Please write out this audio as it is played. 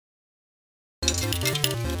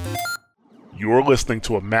You're listening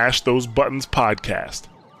to a Mash Those Buttons podcast.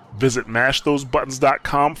 Visit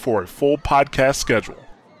mashthosebuttons.com for a full podcast schedule.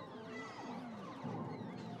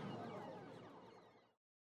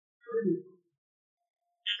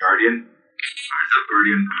 Guardian? Where's up,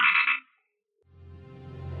 Guardian?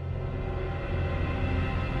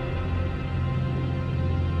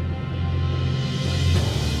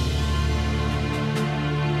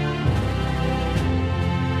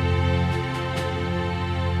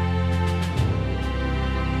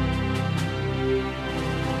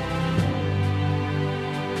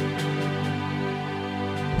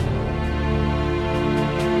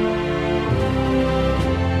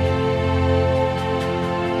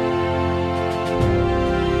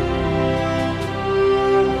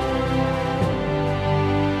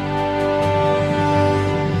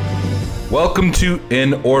 Welcome to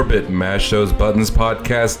In Orbit, Mash Those Buttons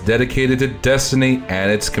podcast dedicated to Destiny and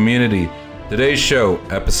its community. Today's show,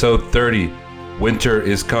 episode 30, Winter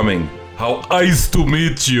is Coming. How nice to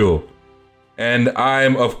meet you. And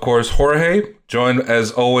I'm, of course, Jorge, joined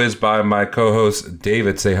as always by my co-host,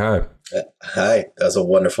 David. Say hi. Hi. That was a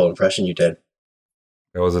wonderful impression you did.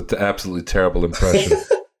 That was an absolutely terrible impression.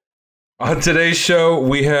 On today's show,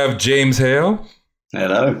 we have James Hale.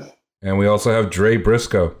 Hello. And we also have Dre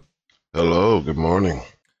Briscoe. Hello, good morning.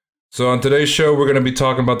 So on today's show, we're going to be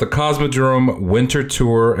talking about the Cosmodrome Winter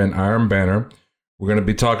Tour and Iron Banner. We're going to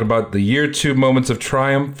be talking about the Year 2 Moments of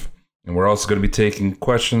Triumph, and we're also going to be taking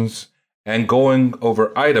questions and going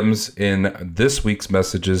over items in this week's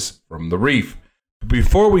messages from the Reef.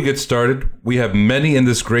 Before we get started, we have many in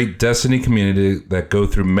this great Destiny community that go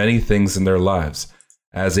through many things in their lives.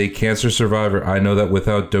 As a cancer survivor, I know that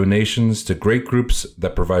without donations to great groups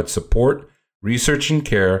that provide support, research, and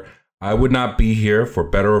care, I would not be here, for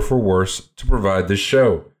better or for worse, to provide this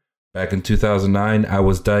show. Back in 2009, I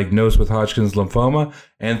was diagnosed with Hodgkin's lymphoma,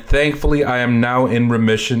 and thankfully I am now in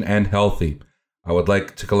remission and healthy. I would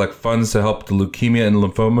like to collect funds to help the Leukemia and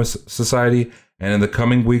Lymphoma Society, and in the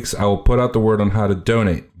coming weeks I will put out the word on how to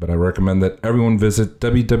donate, but I recommend that everyone visit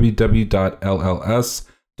www.lls.org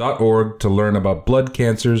to learn about blood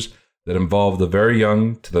cancers that involve the very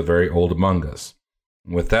young to the very old among us.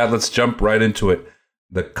 And with that, let's jump right into it.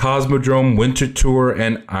 The Cosmodrome Winter Tour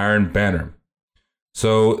and Iron Banner.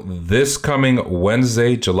 So this coming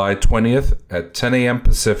Wednesday, July 20th at 10 a.m.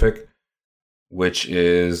 Pacific, which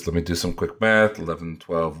is, let me do some quick math, 11,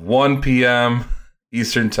 12, 1 p.m.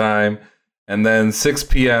 Eastern Time, and then 6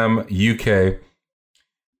 p.m. UK.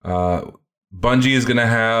 Bungie is going to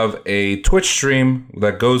have a Twitch stream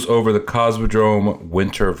that goes over the Cosmodrome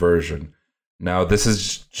Winter version. Now, this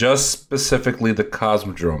is just specifically the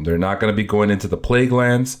Cosmodrome. They're not going to be going into the Plague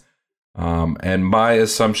Lands. And my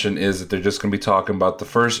assumption is that they're just going to be talking about the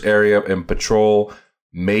first area and patrol,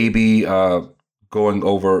 maybe going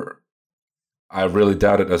over, I really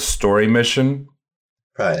doubt it, a story mission.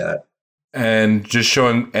 Probably not. And just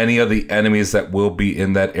showing any of the enemies that will be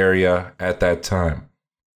in that area at that time.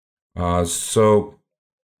 So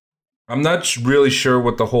I'm not really sure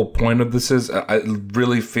what the whole point of this is. It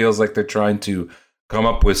really feels like they're trying to come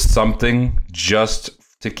up with something just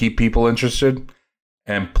to keep people interested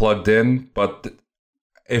and plugged in. But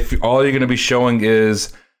if all you're going to be showing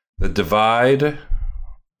is the Divide,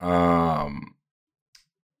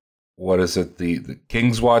 what is it? The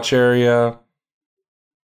King's Watch area.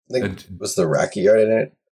 I think was the Rocket Yard in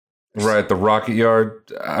it? Right, the Rocket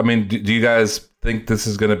Yard. I mean, do you guys think this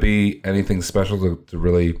is going to be anything special to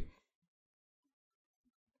really...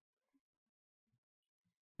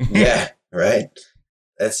 Yeah, right.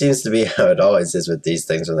 That seems to be how it always is with these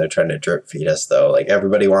things when they're trying to drip feed us, though. Like,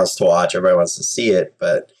 everybody wants to watch, everybody wants to see it,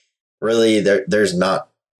 but really there's not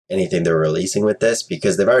anything they're releasing with this,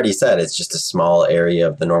 because they've already said it's just a small area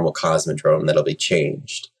of the normal Cosmodrome that'll be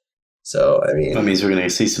changed. So, I mean... That means we're going to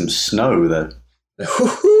see some snow, though.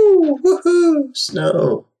 Woohoo!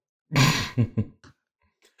 Snow!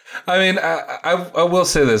 I mean, I will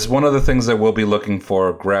say this. One of the things that we'll be looking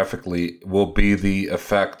for graphically will be the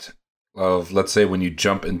effect of, let's say, when you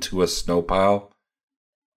jump into a snow pile,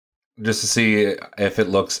 just to see if it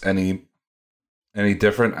looks any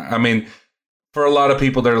different. I mean, for a lot of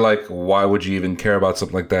people, they're like, why would you even care about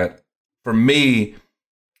something like that? For me,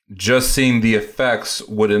 just seeing the effects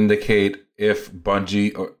would indicate if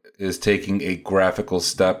Bungie is taking a graphical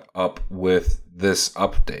step up with this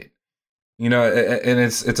update. You know, and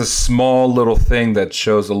it's a small little thing that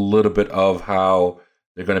shows a little bit of how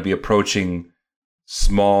they're going to be approaching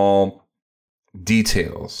small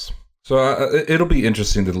details. So it'll be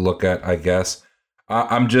interesting to look at, I guess.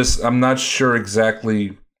 I'm not sure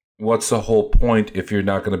exactly what's the whole point if you're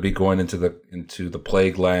not going to be going into the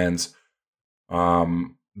Plague Lands.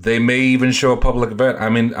 they may even show a public event. I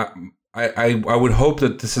mean, I would hope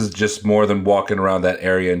that this is just more than walking around that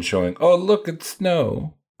area and showing, oh, look, it's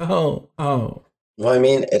snow. Oh. Well, I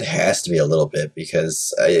mean, it has to be a little bit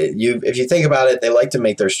because if you think about it, they like to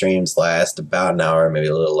make their streams last about an hour, maybe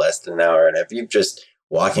a little less than an hour. And if you're just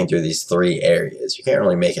walking through these 3 areas, you can't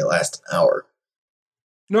really make it last an hour.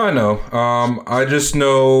 No, I know. I just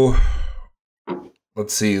know.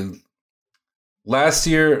 Let's see. Last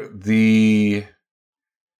year, it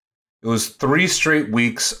was 3 straight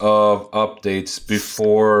weeks of updates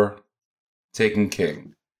before Taken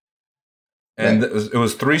King. And it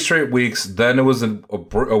was 3 straight weeks. Then it was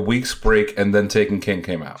a week's break, and then Taken King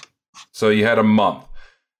came out. So you had a month.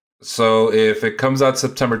 So if it comes out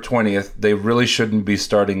September 20th, they really shouldn't be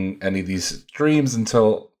starting any of these streams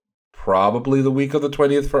until probably the week of the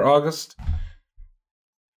 20th for August.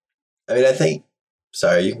 I mean, I think...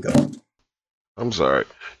 Sorry, you can go. I'm sorry.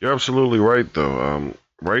 You're absolutely right, though.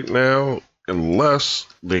 Right now, unless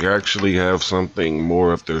they actually have something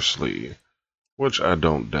more up their sleeve, which I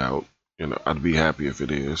don't doubt, I'd be happy if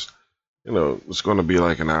it is. It's going to be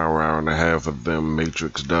like an hour and a half of them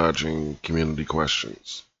matrix dodging community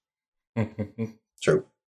questions. True.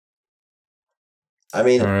 I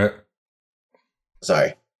mean... All right.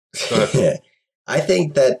 Sorry. I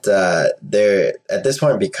think that they're, at this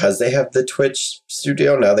point, because they have the Twitch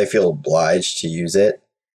studio, now they feel obliged to use it.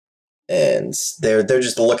 And they're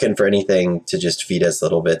just looking for anything to just feed us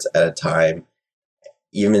little bits at a time.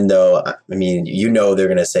 Even though, I mean, they're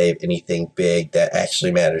going to save anything big that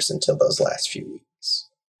actually matters until those last few weeks.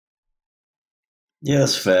 Yeah,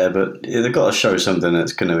 that's fair, but they've got to show something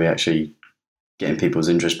that's going to be actually getting people's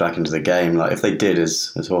interest back into the game. Like if they did,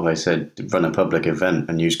 as Jorge said, run a public event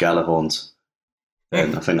and use Galahorns,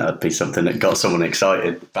 then I think that would be something that got someone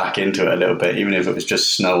excited back into it a little bit, even if it was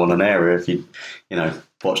just snow on an area. If you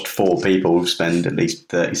watched 4 people spend at least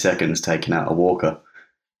 30 seconds taking out a walker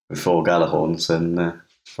with 4 Galahorns, then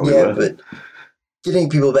probably worth it. But getting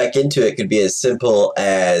people back into it could be as simple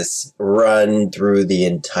as run through the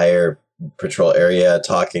entire patrol area,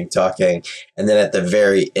 talking, and then at the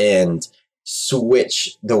very end,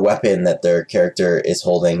 switch the weapon that their character is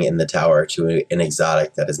holding in the tower to an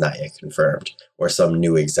exotic that is not yet confirmed, or some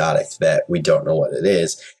new exotic that we don't know what it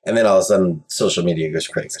is, and then all of a sudden social media goes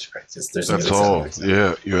crazy. That's all.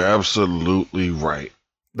 Yeah, you're absolutely right.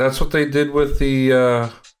 That's what they did with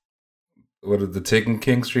the Taken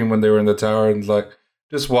King stream when they were in the tower and like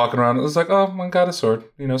just walking around. It was like, oh, I got a sword.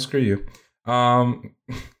 Screw you.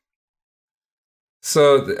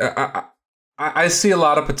 So I see a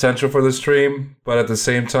lot of potential for the stream, but at the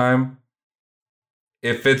same time,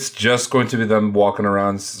 if it's just going to be them walking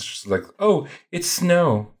around just like, oh, it's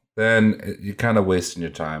snow, then you're kind of wasting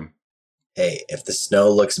your time. Hey, if the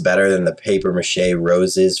snow looks better than the paper mache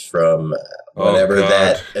roses from whatever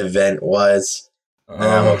that event was, then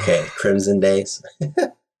I'm okay. Crimson Days.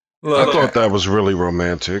 Look, I thought that was really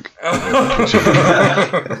romantic.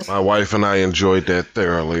 My wife and I enjoyed that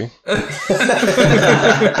thoroughly.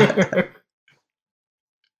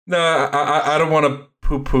 No, I don't want to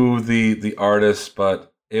poo-poo the artist,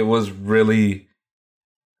 but it was really,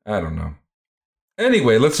 I don't know.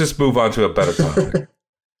 Anyway, let's just move on to a better topic.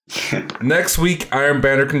 Next week, Iron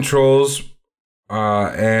Banner controls,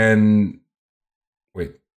 and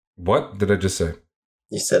wait, what did I just say?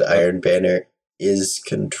 You said Iron Banner is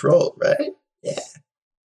control, right? Yeah.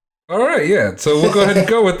 All right, yeah. So we'll go ahead and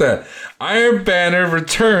go with that. Iron Banner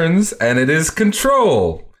returns, and it is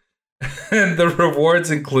control. And the rewards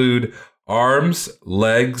include Arms,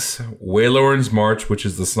 Legs, Waylorn's March, which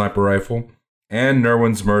is the sniper rifle, and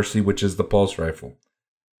Nerwin's Mercy, which is the pulse rifle.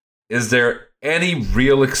 Is there any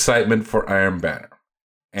real excitement for Iron Banner?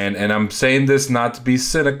 And I'm saying this not to be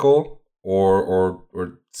cynical or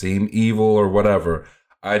seem evil or whatever.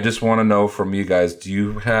 I just want to know from you guys, do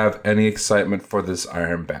you have any excitement for this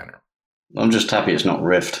Iron Banner? I'm just happy it's not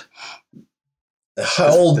Rift.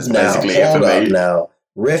 Hold up now.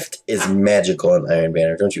 Rift is magical in Iron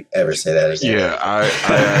Banner. Don't you ever say that again. Yeah, I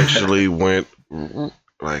actually went,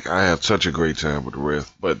 I had such a great time with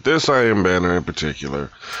Rift. But this Iron Banner in particular,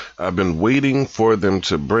 I've been waiting for them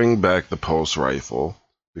to bring back the pulse rifle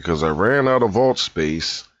because I ran out of vault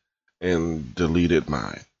space and deleted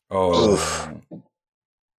mine. Oh.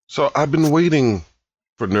 So I've been waiting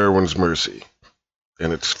for Nerwin's Mercy.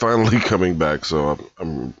 And it's finally coming back, so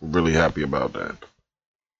I'm really happy about that.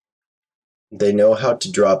 They know how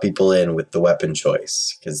to draw people in with the weapon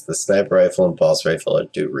choice, because the sniper rifle and pulse rifle are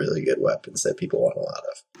 2 really good weapons that people want a lot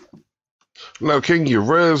of. Now, can you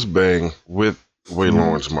res bang with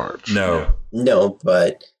Waylorn's March? No. No,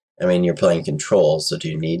 but, I mean, you're playing control, so do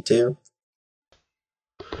you need to?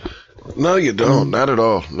 No, you don't. Not at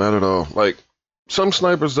all. Not at all. Like some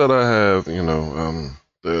snipers that I have,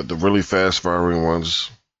 the really fast firing ones,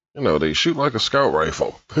 they shoot like a scout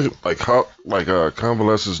rifle, like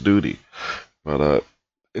convalescence duty. But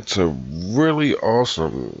it's a really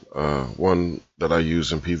awesome one that I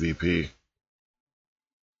use in PvP.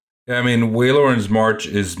 Yeah, I mean, Wayloran's March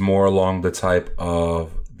is more along the type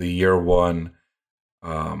of the year one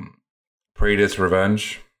Praedyth's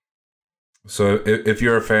Revenge. So if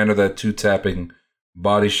you're a fan of that two-tapping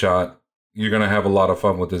body shot, you're going to have a lot of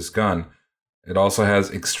fun with this gun. It also has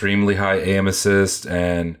extremely high aim assist,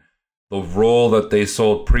 and the role that they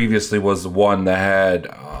sold previously was the one that had,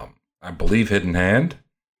 I believe, hidden hand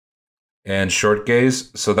and short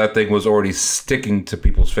gaze. So that thing was already sticking to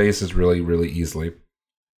people's faces really, really easily.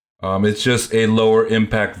 It's just a lower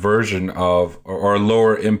impact version of, or a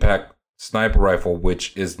lower impact sniper rifle,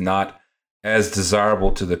 which is not as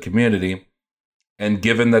desirable to the community. And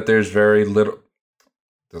given that there's very little,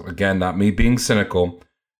 again, not me being cynical,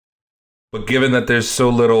 but given that there's so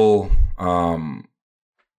little,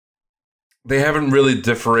 they haven't really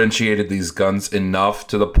differentiated these guns enough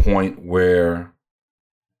to the point where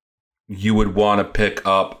you would want to pick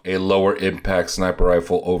up a lower impact sniper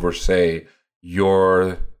rifle over, say,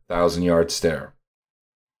 your 1,000-yard stare.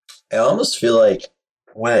 I almost feel like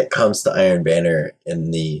when it comes to Iron Banner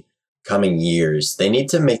in the coming years, they need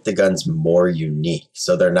to make the guns more unique,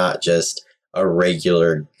 so they're not just a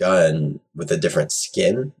regular gun with a different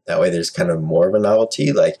skin. That way there's kind of more of a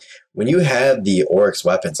novelty. Like when you have the Oryx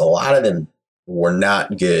weapons, a lot of them were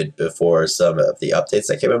not good before some of the updates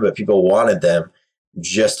that came in, but people wanted them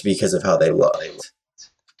just because of how they looked.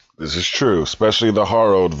 This is true, especially the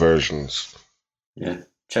Harrowed versions. Yeah,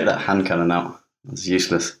 check that hand cannon out. It's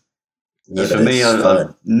useless. Yeah, for me,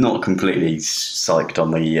 I'm not completely psyched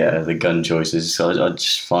on the gun choices. So I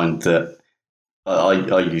just find that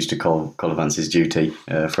I used to Call of Advance's Duty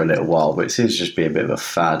for a little while, but it seems to just be a bit of a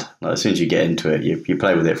fad. Like, as soon as you get into it, you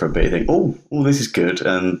play with it for a bit, you think, oh, this is good,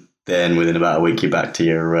 and then within about a week, you're back to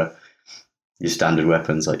your standard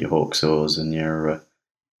weapons like your hawk saws and your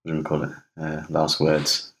what do we call it? Last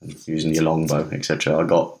words, using your longbow, etc. I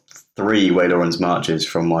got 3 Wayloran's Marches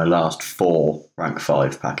from my last 4 rank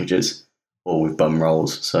 5 packages, all with bum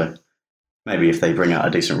rolls. So maybe if they bring out a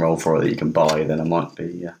decent roll for it that you can buy, then I might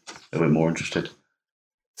be a little bit more interested.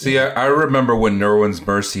 See, I remember when Nerwin's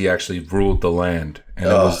Mercy actually ruled the land, and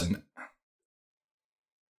it was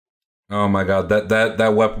oh my god,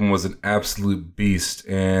 that weapon was an absolute beast.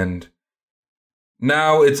 And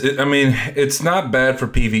now it's not bad for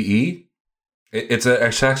PvE. It's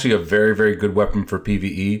actually a very, very good weapon for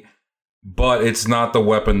PvE, but it's not the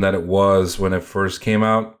weapon that it was when it first came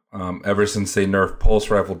out. Ever since they nerfed pulse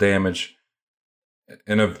rifle damage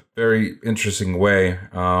in a very interesting way,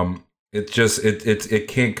 it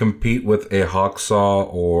can't compete with a Hawksaw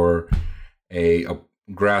or a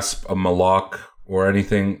Grasp a Malak or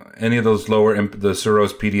any of those lower the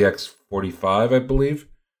Suros PDX 45, I believe.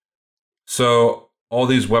 So all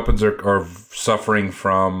these weapons are suffering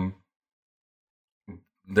from,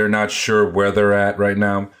 they're not sure where they're at right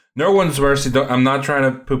now. Nerwin's Mercy, I'm not trying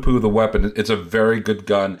to poo-poo the weapon. It's a very good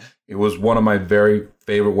gun. It was one of my very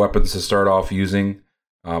favorite weapons to start off using.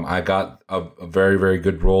 I got a very, very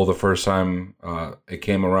good roll the first time it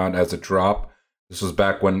came around as a drop. This was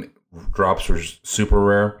back when drops were super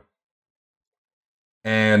rare.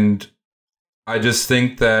 And I just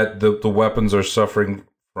think that the weapons are suffering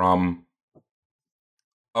from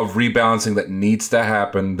a rebalancing that needs to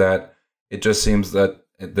happen, that it just seems that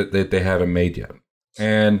they haven't made yet.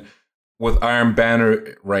 And with Iron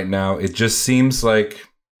Banner right now, it just seems like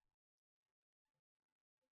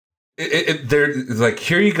they're like,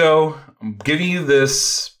 here you go, I'm giving you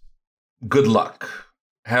this, good luck,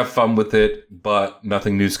 have fun with it, but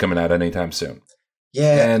nothing new's coming out anytime soon.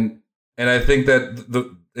 Yeah, and I think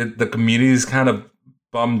that the community is kind of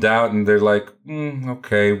bummed out, and they're like,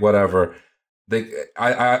 okay, whatever.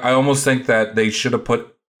 I almost think that they should have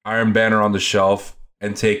put Iron Banner on the shelf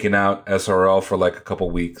and taken out SRL for like a couple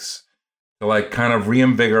weeks to like kind of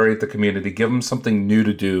reinvigorate the community, give them something new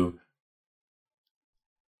to do.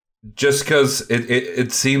 Just because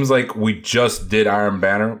it seems like we just did Iron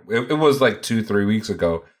Banner. It was like 2-3 weeks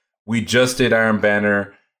ago. We just did Iron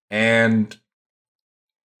Banner, and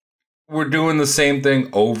we're doing the same thing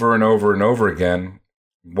over and over and over again.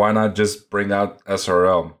 Why not just bring out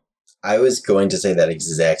SRL? I was going to say that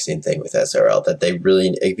exact same thing with SRL, that they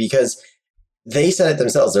really, because they said it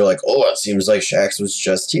themselves. They're like, oh, it seems like Shaxx was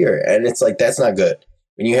just here. And it's like, that's not good.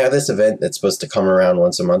 When you have this event that's supposed to come around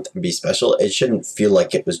once a month and be special, it shouldn't feel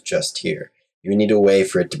like it was just here. You need a way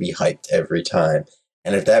for it to be hyped every time.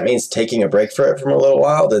 And if that means taking a break for it from a little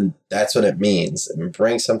while, then that's what it means. And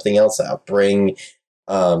bring something else out. Bring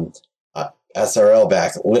SRL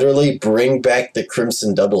back. Literally bring back the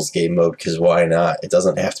Crimson Doubles game mode, because why not? It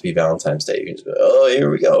doesn't have to be Valentine's Day. You can just be, oh, here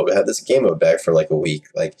we go. We have this game mode back for like a week.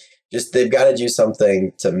 Like, just they've got to do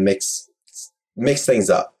something to mix things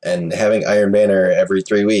up. And having Iron Banner every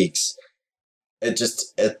 3 weeks, it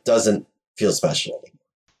doesn't feel special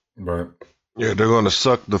anymore. Right. Yeah, they're going to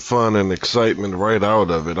suck the fun and excitement right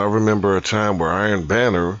out of it. I remember a time where Iron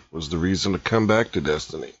Banner was the reason to come back to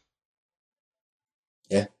Destiny.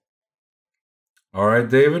 Yeah. All right,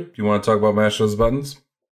 David, you want to talk about Mash Those Buttons?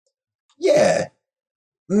 Yeah.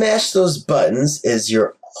 Mash Those Buttons is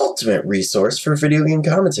your ultimate resource for video game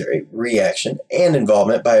commentary, reaction, and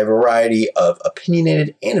involvement by a variety of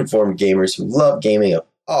opinionated and informed gamers who love gaming of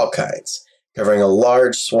all kinds. Covering a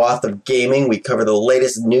large swath of gaming, we cover the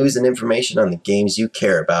latest news and information on the games you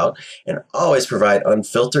care about, and always provide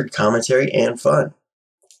unfiltered commentary and fun.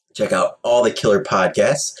 Check out all the killer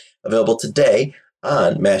podcasts available today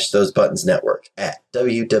on Mash Those Buttons Network at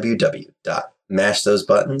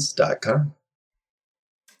www.mashthosebuttons.com.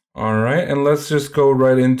 All right, and let's just go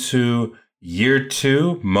right into year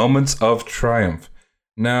 2, Moments of Triumph.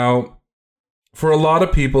 Now, for a lot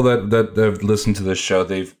of people that have listened to this show,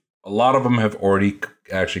 a lot of them have already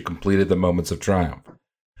actually completed the Moments of Triumph.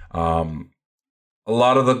 A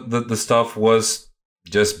lot of the stuff was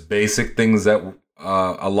just basic things that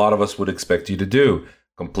a lot of us would expect you to do.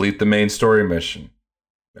 Complete the main story mission.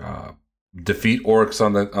 Defeat orcs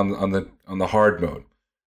on the hard mode.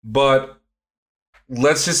 But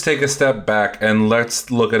let's just take a step back and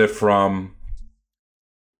let's look at it from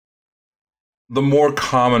the more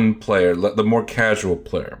common player, the more casual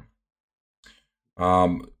player.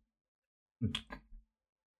 Well,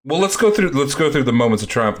 let's go through the Moments of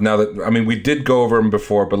Triumph now that, I mean, we did go over them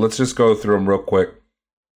before, but let's just go through them real quick.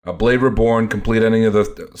 Blade Reborn, complete any of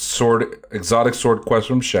the exotic sword quests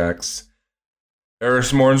from Shaxx.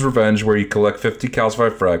 Eris Morn's Revenge, where you collect 50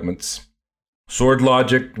 calcified fragments. Sword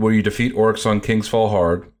Logic, where you defeat orcs on King's Fall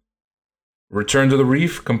Hard. Return to the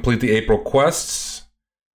Reef, complete the April quests.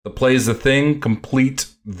 The Plays the Thing, complete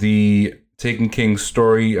the Taken King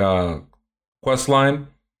story quest line.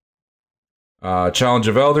 Challenge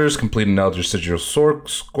of Elders, complete an Elder Sigil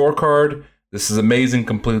scorecard. This is amazing,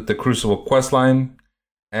 complete the Crucible questline.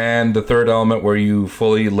 And the third element, where you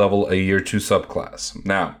fully level a year 2 subclass.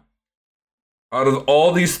 Now, out of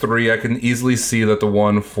all these 3, I can easily see that the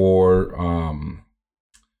one for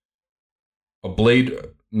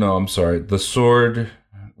the sword,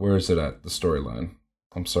 where is it at? The storyline.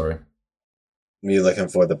 I'm sorry. You looking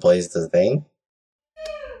for the Plays the Thing?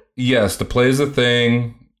 Yes, the Plays the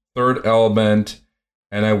Thing, third element,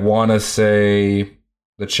 and I want to say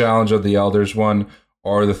the Challenge of the Elders one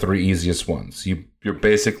are the 3 easiest ones. You're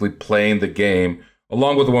basically playing the game,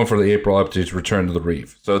 along with the one for the April updates, Return to the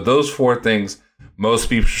Reef. So those 4 things, most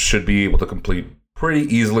people should be able to complete pretty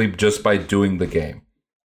easily just by doing the game.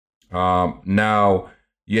 Now,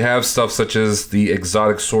 you have stuff such as the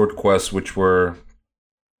exotic sword quests, which were...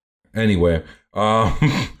 Anyway, that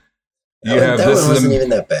one wasn't even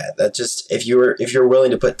that bad. That just, if you're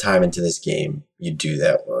willing to put time into this game, you do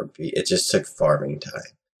that one. It just took farming time.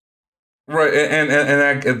 Right, and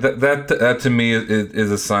that to me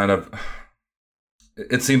is a sign of.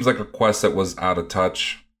 It seems like a quest that was out of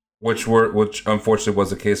touch, which unfortunately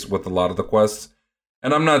was the case with a lot of the quests.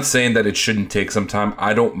 And I'm not saying that it shouldn't take some time.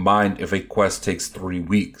 I don't mind if a quest takes 3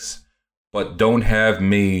 weeks, but don't have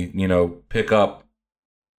me, pick up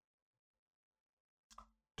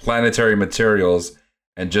planetary materials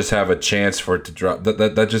and just have a chance for it to drop.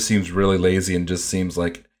 That just seems really lazy and just seems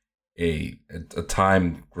like a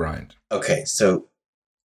time grind. Okay, so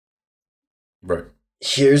right.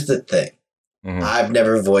 Here's the thing. Mm-hmm. I've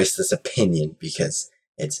never voiced this opinion because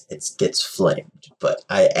it gets flamed, but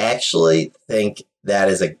I actually think that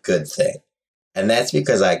is a good thing. And that's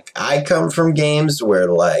because I come from games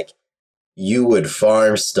where like you would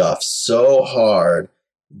farm stuff so hard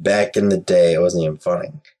back in the day, it wasn't even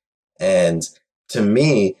funny. And to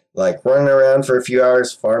me, like running around for a few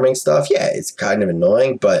hours farming stuff, yeah, it's kind of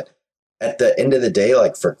annoying, but at the end of the day,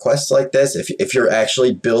 like for quests like this, if you're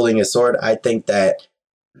actually building a sword, I think that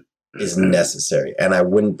is necessary. And I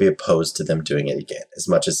wouldn't be opposed to them doing it again, as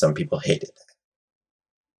much as some people hated that.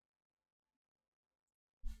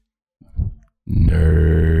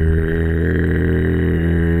 Nerd.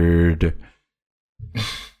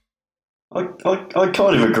 I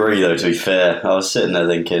kind of agree, though, to be fair. I was sitting there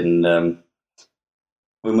thinking,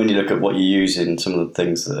 when you look at what you use in some of the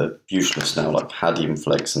ththings that are useless now, like Hadium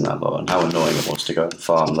Flakes and that lot, and how annoying it was to go and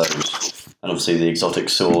farm those. And obviously the exotic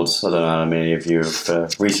swords. I don't know how many of you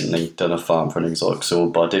have recently done a farm for an exotic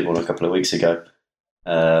sword, but I did one a couple of weeks ago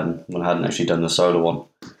when I hadn't actually done the solar one.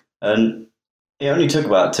 And it only took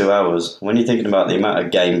about 2 hours. When you're thinking about the amount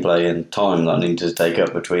of gameplay and time that I needed to take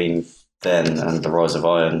up between then and the Rise of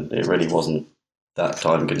Iron, it really wasn't that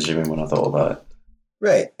time consuming when I thought about it.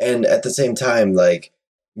 Right. And at the same time, like,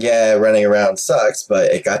 yeah, running around sucks,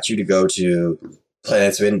 but it got you to go to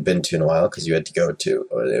planets we hadn't been to in a while because you had to go to,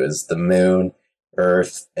 it was the Moon,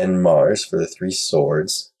 Earth, and Mars for the 3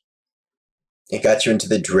 swords. It got you into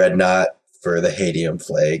the Dreadnought for the Hadium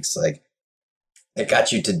Flakes. Like, it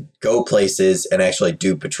got you to go places and actually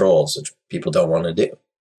do patrols, which people don't want to do.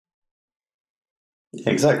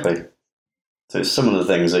 Exactly. So it's some of the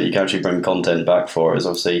things that you can actually bring content back for. Is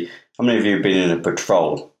obviously, how many of you have been in a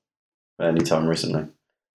patrol any time recently?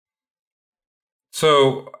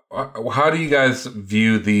 So, how do you guys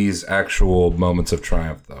view these actual moments of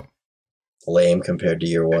triumph, though? Lame compared to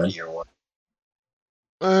year one.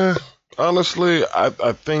 Honestly,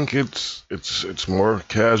 I think it's more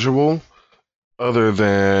casual, other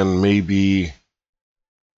than maybe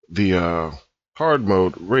the hard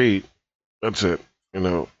mode raid. That's it. You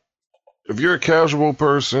know, if you're a casual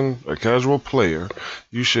person, a casual player,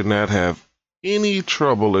 you should not have any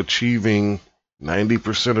trouble achieving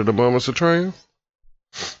 90% of the moments of triumph.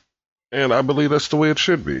 And I believe that's the way it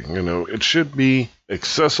should be. You know, it should be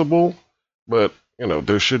accessible, but, you know,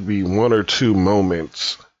 there should be 1 or 2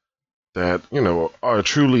 moments that, you know, are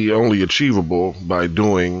truly only achievable by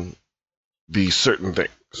doing these certain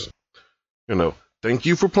things. You know, thank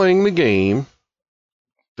you for playing the game.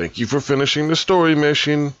 Thank you for finishing the story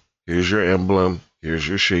mission. Here's your emblem. Here's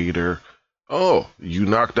your shader. Oh, you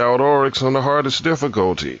knocked out Oryx on the hardest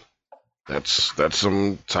difficulty. That's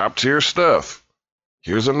some top tier stuff.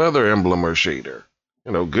 Here's another emblem or shader.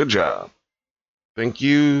 You know, good job. Thank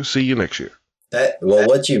you. See you next year.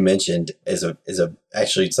 What you mentioned is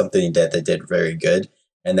actually something that they did very good,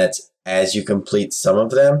 and that's as you complete some of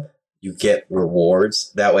them, you get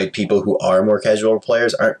rewards. That way, people who are more casual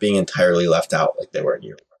players aren't being entirely left out like they were in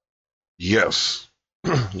year one. Yes,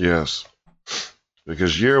 yes.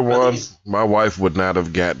 Because year one, my wife would not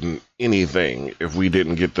have gotten anything if we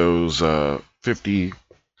didn't get those 50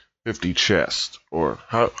 chests, or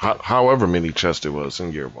however many chests it was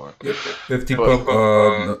in year one. 50,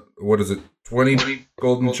 what is it, 20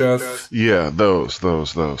 golden chests? Yeah, those.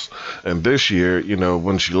 And this year, you know,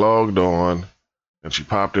 when she logged on and she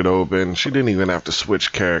popped it open, she didn't even have to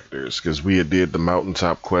switch characters because we had did the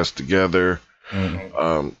mountaintop quest together.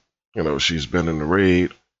 Mm-hmm. You know, she's been in the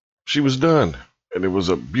raid. She was done. And it was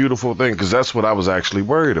a beautiful thing because that's what I was actually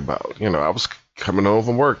worried about. You know, I was coming home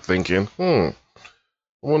from work thinking, I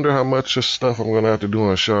wonder how much of stuff I'm going to have to do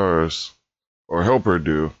on Shars or help her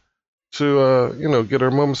do to, you know, get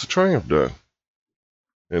her moments of triumph done.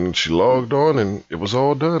 And she logged on and it was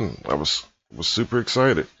all done. I was super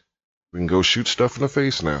excited. We can go shoot stuff in the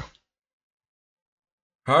face now.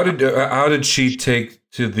 How did she take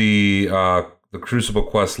to the Crucible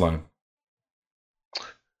quest line?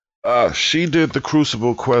 She did the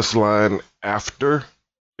Crucible quest line after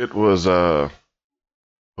it was buffed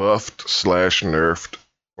 / nerfed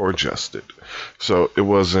or adjusted. So it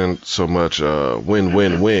wasn't so much win.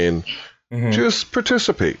 Mm-hmm. Just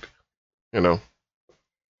participate, you know.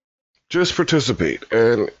 Just participate.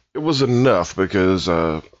 And it was enough because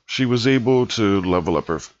she was able to level up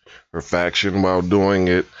her faction while doing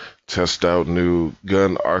it, test out new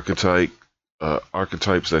gun archetypes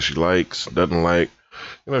that she likes, doesn't like.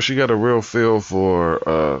 You know, she got a real feel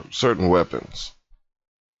for certain weapons.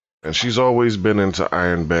 And she's always been into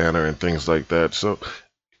Iron Banner and things like that. So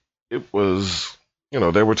it was, you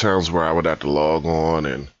know, there were times where I would have to log on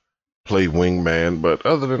and play Wingman. But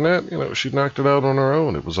other than that, you know, she knocked it out on her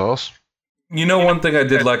own. It was awesome. You know, one thing I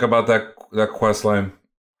did like about that quest line,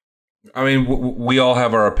 I mean, we all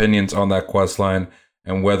have our opinions on that quest line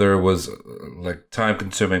and whether it was like time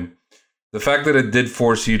consuming. The fact that it did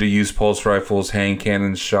force you to use pulse rifles, hand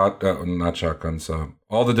cannons, not shotguns,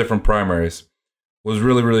 all the different primaries was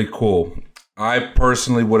really, really cool. I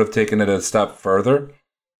personally would have taken it a step further,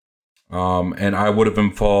 and I would have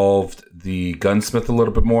involved the gunsmith a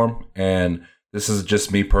little bit more. And this is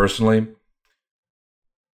just me personally.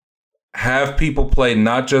 Have people play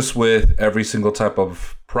not just with every single type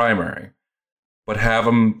of primary, but have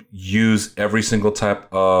them use every single type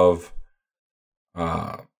of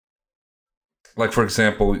like, for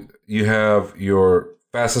example, you have your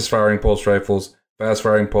fastest firing pulse rifles, fast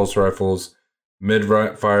firing pulse rifles, mid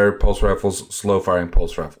fire pulse rifles, slow firing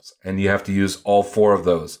pulse rifles. And you have to use all 4 of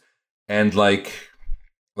those. And like,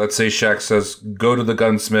 let's say Shaq says, go to the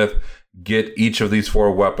gunsmith, get each of these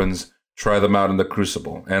 4 weapons, try them out in the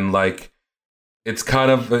Crucible. And like, it's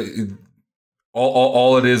kind of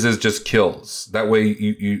all it is just kills. That way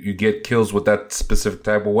you get kills with that specific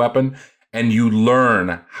type of weapon, and you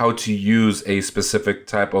learn how to use a specific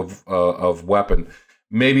type of weapon.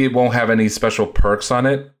 Maybe it won't have any special perks on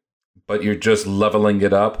it, but you're just leveling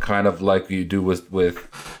it up, kind of like you do with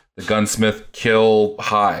the Gunsmith. Kill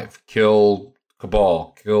Hive, kill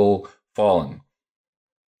Cabal, kill Fallen.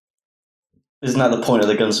 Isn't that the point of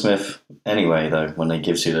the Gunsmith anyway, though, when they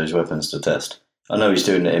gives you those weapons to test? I know he's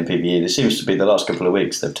doing it in PvE. It seems to be the last couple of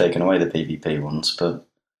weeks they've taken away the PvP ones, but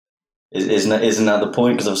isn't that the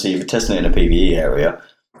point? Because obviously if you're testing it in a PvE area,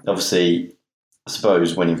 obviously, I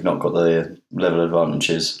suppose when you've not got the level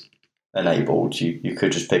advantages enabled, you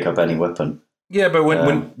could just pick up any weapon. Yeah, but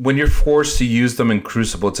when you're forced to use them in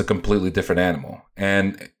Crucible, it's a completely different animal.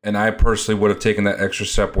 And I personally would have taken that extra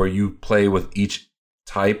step where you play with each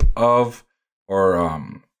type of, or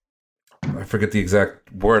I forget the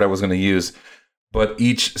exact word I was going to use, but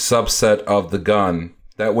each subset of the gun.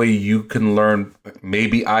 That way you can learn,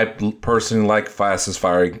 maybe I personally like fastest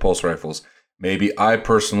firing pulse rifles. Maybe I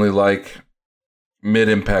personally like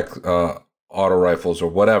mid-impact auto rifles or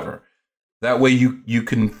whatever. That way you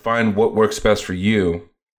can find what works best for you.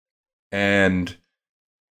 And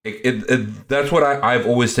that's what I've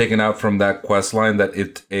always taken out from that quest line, that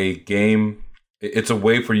it's a game. It's a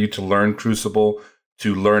way for you to learn Crucible,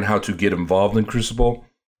 to learn how to get involved in Crucible.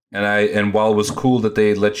 And while it was cool that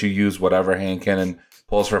they let you use whatever hand cannon,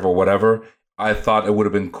 pulse rifle, whatever, I thought it would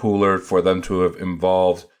have been cooler for them to have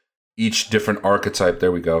involved each different archetype.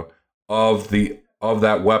 There we go, of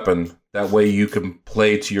that weapon. That way you can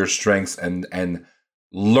play to your strengths and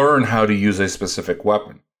learn how to use a specific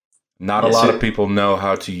weapon. Not a lot of people know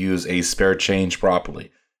how to use a spare change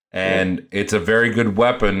properly. And it's a very good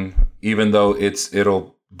weapon, even though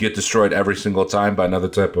it'll get destroyed every single time by another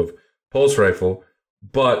type of pulse rifle.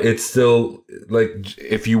 But it's still, like,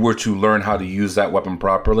 if you were to learn how to use that weapon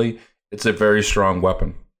properly, it's a very strong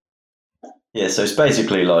weapon. Yeah, so it's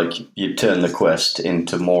basically like you turn the quest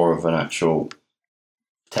into more of an actual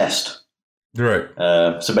test. Right.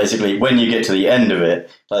 So basically, when you get to the end of it,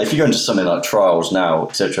 like if you go into something like Trials now,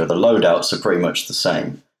 etc., the loadouts are pretty much the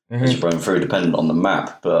same as you're going through, dependent on the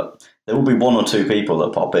map. But there will be one or two people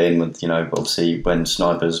that pop in with, obviously when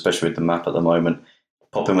snipers, especially with the map at the moment,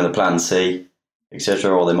 pop in with a plan C,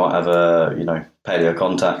 etc., or they might have a, paleo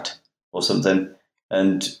contact or something,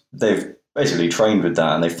 and they've basically trained with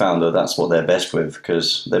that, and they found that that's what they're best with,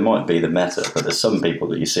 because there might be the meta, but there's some people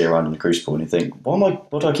that you see around in the Crucible and you think, why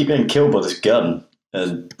do I keep getting killed by this gun?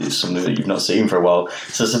 And it's something that you've not seen for a while.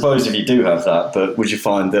 So I suppose if you do have that, but would you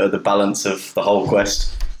find that the balance of the whole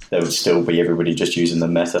quest, there would still be everybody just using the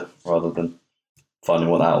meta rather than finding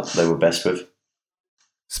what they were best with?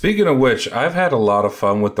 Speaking of which, I've had a lot of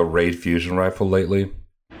fun with the Raid Fusion Rifle lately.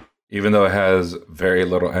 Even though it has very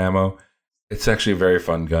little ammo, it's actually a very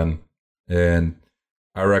fun gun. And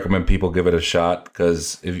I recommend people give it a shot,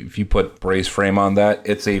 because if you put brace frame on that,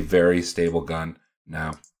 it's a very stable gun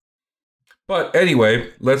now. But anyway,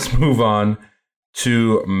 let's move on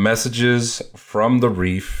to messages from the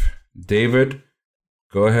Reef. David,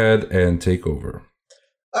 go ahead and take over.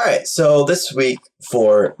 All right, so this week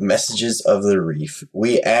for Messages of the Reef,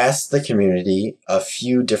 we asked the community a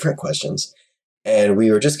few different questions. And we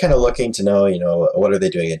were just kind of looking to know, what are they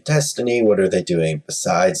doing in Destiny? What are they doing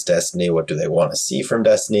besides Destiny? What do they want to see from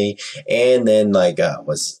Destiny? And then,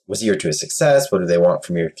 was year 2 a success? What do they want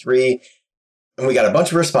from year 3? And we got a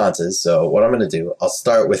bunch of responses. So what I'm going to do, I'll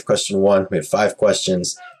start with question 1. We have 5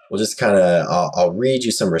 questions. We'll just kind of, I'll read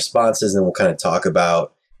you some responses, and we'll kind of talk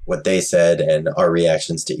about what they said and our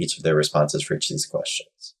reactions to each of their responses for each of these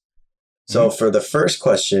questions. So for the first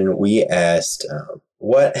question, we asked,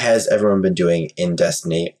 what has everyone been doing in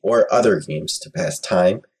Destiny or other games to pass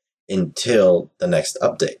time until the next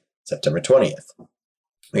update, September 20th?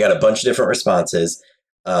 We got a bunch of different responses.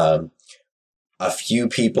 A few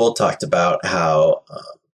people talked about how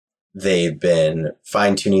they've been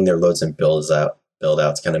fine-tuning their loads and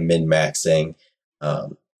build-outs, kind of min-maxing.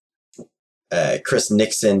 Chris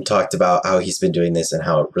Nixon talked about how he's been doing this and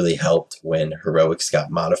how it really helped when Heroics got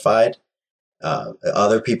modified.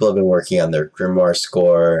 Other people have been working on their Grimoire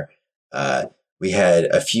score. We had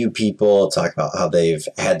a few people talk about how they've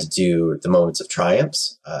had to do the Moments of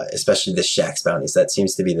Triumphs, especially the Shaxx bounties. That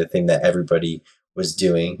seems to be the thing that everybody was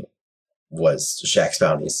doing, was Shaxx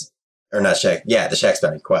bounties. Or not Shaxx, yeah, the Shaxx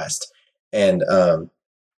bounty quest. And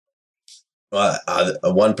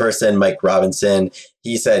one person, Mike Robinson,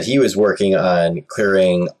 he said he was working on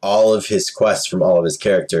clearing all of his quests from all of his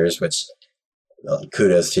characters, which...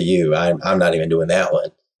 kudos to you. I'm not even doing that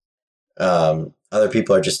one. Other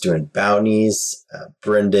people are just doing bounties.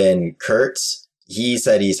 Brendan Kurtz, he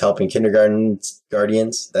said he's helping kindergarten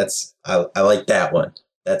guardians. I like that one.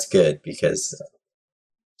 That's good because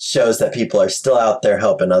shows that people are still out there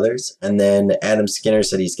helping others. And then Adam Skinner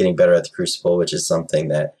said he's getting better at the Crucible, which is something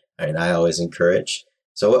that I always encourage.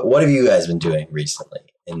 So what have you guys been doing recently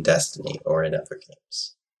in Destiny or in other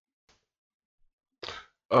games?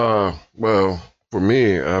 Well, for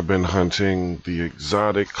me, I've been hunting the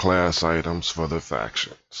exotic class items for the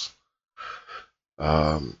factions.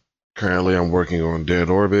 Currently, I'm working on Dead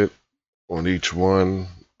Orbit on each one.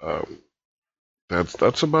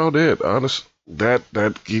 That's about it. Honestly,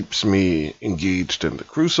 that keeps me engaged in the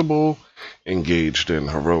Crucible, engaged in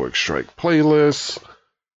Heroic Strike playlists.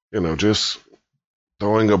 Just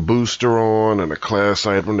throwing a booster on and a class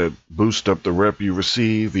item that boosts up the rep you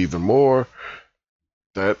receive even more.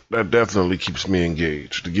 That definitely keeps me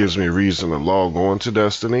engaged. It gives me a reason to log on to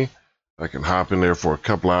Destiny. I can hop in there for a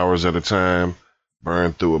couple hours at a time,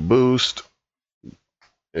 burn through a boost,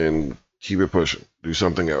 and keep it pushing. Do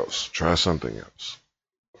something else. Try something else.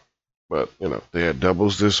 But, they had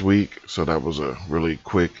doubles this week, so that was a really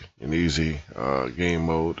quick and easy game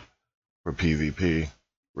mode for PvP.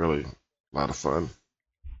 Really a lot of fun.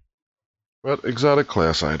 But exotic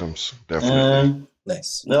class items, definitely.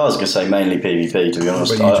 Nice. No, I was going to say mainly PvP, to be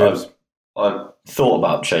honest. I thought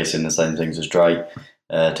about chasing the same things as Dre,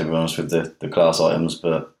 to be honest, with the class items,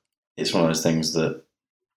 but it's one of those things that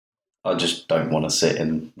I just don't want to sit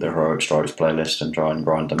in the Heroic Strikes playlist and try and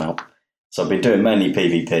grind them out. So I've been doing mainly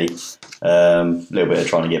PvP, a little bit of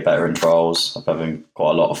trying to get better in Trials. I'm having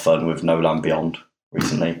quite a lot of fun with No Land Beyond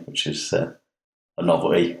recently, which is a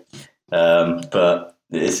novelty. But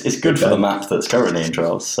it's good for the map that's currently in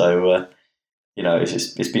Trials. So,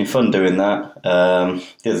 it's been fun doing that.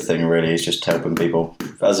 The other thing really is just helping people.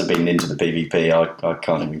 As I've been into the PvP, I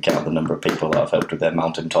can't even count the number of people that I've helped with their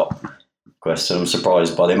mountaintop quests. And I'm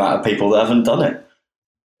surprised by the amount of people that haven't done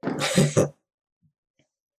it.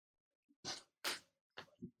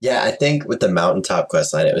 Yeah, I think with the mountaintop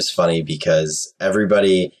quest line, it was funny because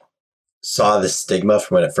everybody saw the stigma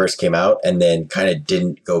from when it first came out and then kind of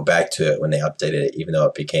didn't go back to it when they updated it, even though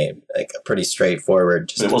it became like a pretty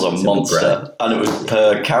straightforward. It was a monster, and it was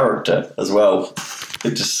per character as well.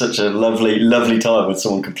 It's just such a lovely, lovely time when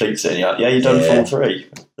someone completes it and you're like, yeah, you've done full 3.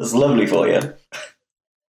 That's lovely for you.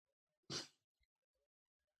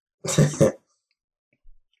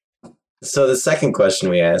 So the second question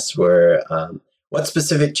we asked were, what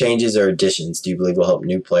specific changes or additions do you believe will help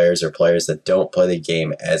new players or players that don't play the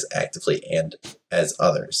game as actively and as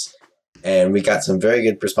others? And we got some very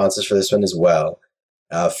good responses for this one as well.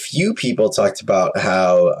 A few people talked about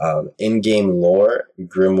how in-game lore,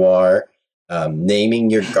 grimoire, naming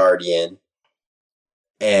your guardian,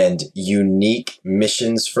 and unique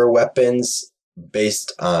missions for weapons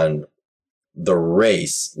based on the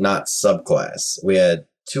race, not subclass. We had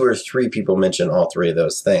 2 or 3 people mention all 3 of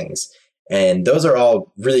those things. And those are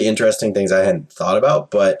all really interesting things I hadn't thought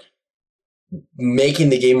about, but making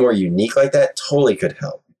the game more unique like that totally could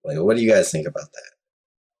help. Like, what do you guys think about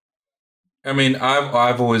that? I mean,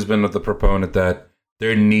 I've always been the proponent that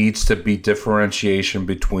there needs to be differentiation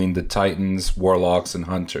between the Titans, Warlocks, and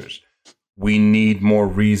Hunters. We need more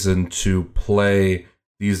reason to play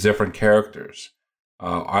these different characters.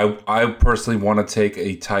 I personally want to take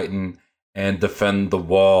a Titan and defend the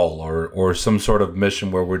wall, or some sort of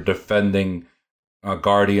mission where we're defending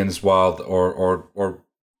guardians or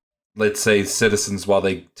let's say citizens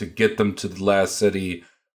to get them to the last city,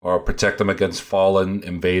 or protect them against fallen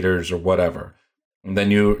invaders or whatever. And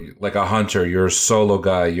then you, like a hunter, you're a solo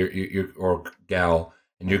guy, you're or gal,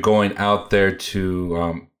 and you're going out there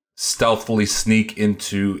to stealthily sneak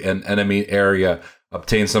into an enemy area,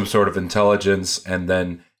 obtain some sort of intelligence, and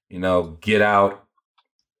then get out.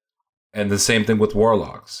 And the same thing with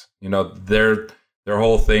warlocks. Their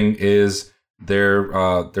whole thing is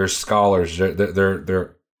they're scholars.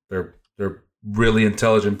 They're really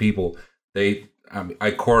intelligent people.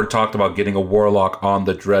 Core talked about getting a warlock on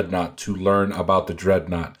the dreadnought to learn about the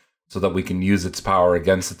dreadnought so that we can use its power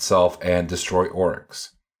against itself and destroy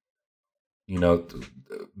Oryx.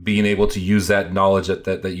 Being able to use that knowledge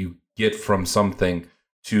that you get from something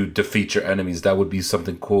to defeat your enemies, that would be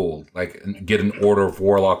something cool. Like, get an order of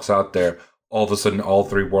warlocks out there. All of a sudden, all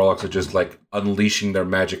 3 warlocks are just like unleashing their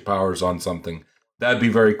magic powers on something. That'd be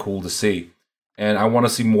very cool to see. And I want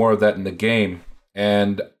to see more of that in the game.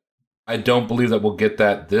 And I don't believe that we'll get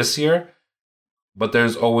that this year, but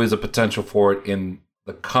there's always a potential for it in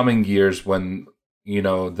the coming years when,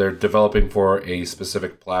 they're developing for a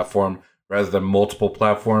specific platform rather than multiple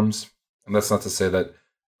platforms. And that's not to say that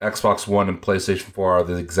Xbox One and PlayStation 4 are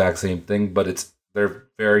the exact same thing, but it's they're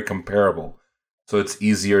very comparable. So it's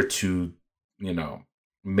easier to,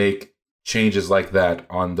 make changes like that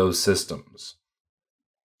on those systems.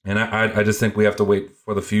 And I just think we have to wait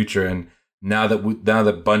for the future. And now that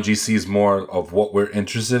Bungie sees more of what we're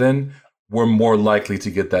interested in, we're more likely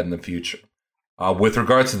to get that in the future. With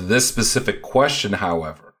regards to this specific question,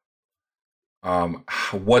 however,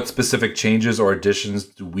 what specific changes or additions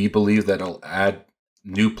do we believe that'll add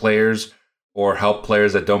new players or help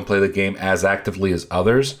players that don't play the game as actively as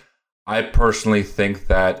others? I personally think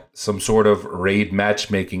that some sort of raid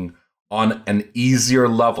matchmaking on an easier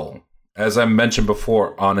level, as I mentioned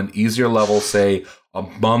before, on an easier level, say a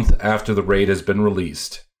month after the raid has been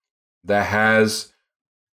released, that has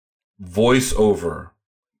voiceover,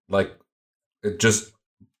 like it just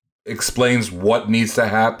explains what needs to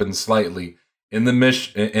happen slightly in the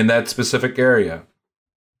mission in that specific area,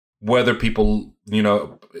 whether people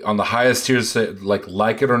on the highest tiers say, like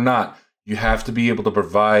it or not. You have to be able to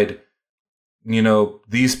provide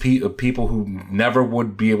these people who never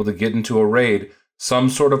would be able to get into a raid some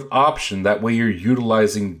sort of option. That way you're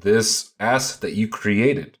utilizing this asset that you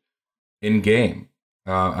created in game.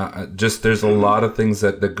 There's a lot of things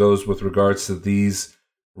that goes with regards to these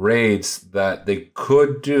raids that they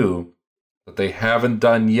could do that they haven't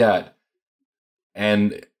done yet.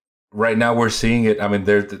 And right now we're seeing it. I mean,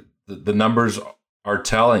 the numbers are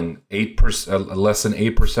telling 8%, less than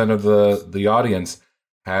 8% of the audience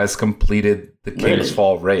has completed the King's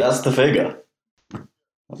Fall raid. That's the figure.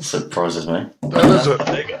 That surprises me.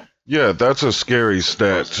 That's a scary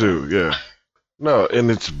stat too. Yeah. No,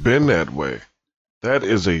 and it's been that way. That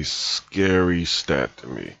is a scary stat to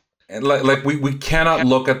me. And we cannot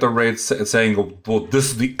look at the raid saying, well,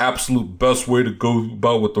 this is the absolute best way to go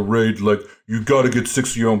about with the raid. Like, you got to get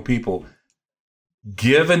 6 of your own people.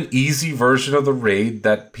 Give an easy version of the raid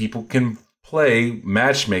that people can play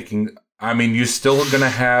matchmaking. I mean, you're still going to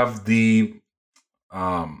have the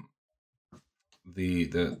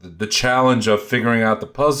challenge of figuring out the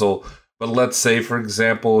puzzle. But let's say, for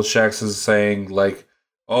example, Shax is saying like,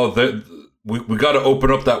 oh, we got to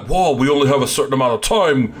open up that wall. We only have a certain amount of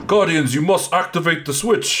time. Guardians, you must activate the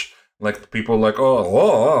switch. Like, people are like,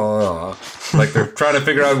 oh. Like, they're trying to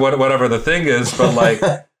figure out whatever the thing is, but like,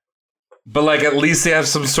 at least they have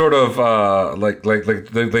some sort of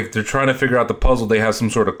they're trying to figure out the puzzle. They have some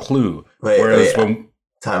sort of clue. Whereas time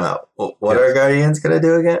out. What are Guardians gonna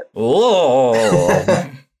do again?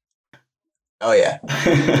 Oh, oh yeah.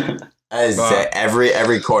 As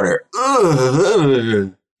every corner.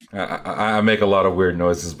 I make a lot of weird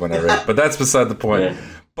noises when I read, but that's beside the point.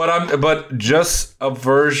 Yeah. But just a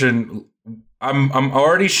version. I'm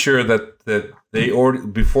already sure that they already,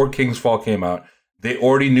 before King's Fall came out, they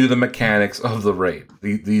already knew the mechanics of the raid.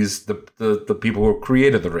 The people who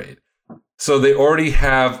created the raid, so they already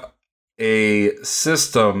have a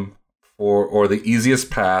system or the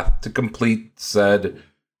easiest path to complete said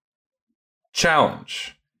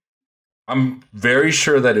challenge. I'm very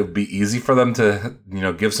sure that it would be easy for them to,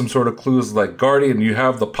 give some sort of clues like, Guardian, you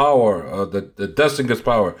have the power, the Destin gets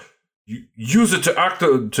power. You use it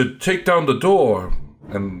to take down the door,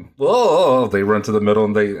 and they run to the middle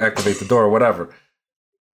and they activate the door or whatever.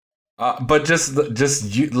 But just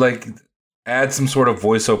add some sort of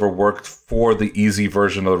voiceover work for the easy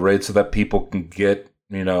version of the raid so that people can get,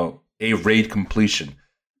 a raid completion.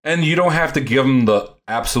 And you don't have to give them the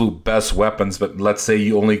absolute best weapons, but let's say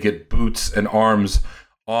you only get boots and arms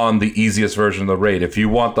on the easiest version of the raid. If you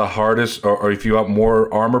want the hardest, or if you want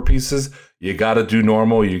more armor pieces, you got to do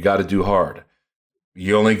normal, you got to do hard.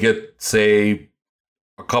 You only get, say,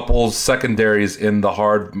 a couple secondaries in the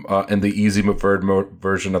hard, in the easy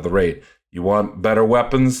version of the raid. You want better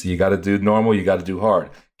weapons, you got to do normal, you got to do hard.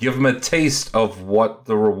 Give them a taste of what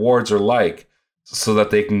the rewards are like, so that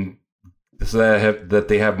they can, that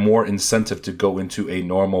they have more incentive to go into a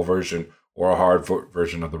normal version or a hard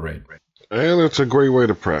version of the raid. And it's a great way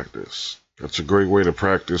to practice. It's a great way to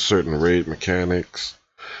practice certain raid mechanics,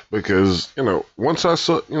 because once I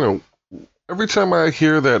saw, every time I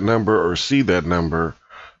hear that number or see that number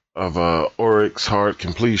of Oryx hard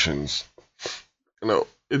completions,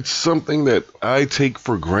 it's something that I take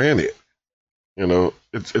for granted.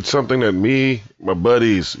 It's something that me, my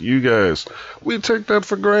buddies, you guys, we take that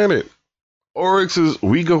for granted.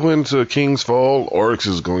 We go into King's Fall, Oryx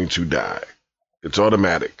is going to die. It's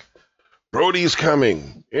automatic. Brody's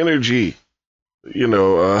coming. Energy.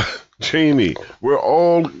 Jamie. We're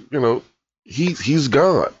all, he's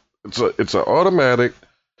gone. It's an automatic.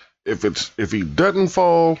 If he doesn't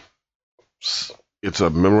fall, it's a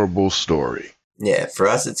memorable story. Yeah, for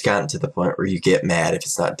us, it's gotten to the point where you get mad if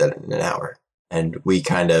it's not done in an hour. And we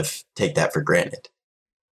kind of take that for granted.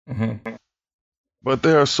 Mm-hmm. But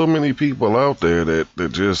there are so many people out there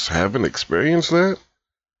that just haven't experienced that.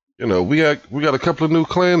 We got a couple of new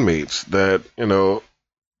clanmates that,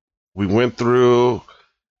 we went through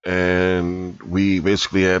and we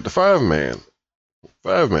basically had the five-man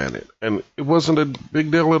it. And it wasn't a big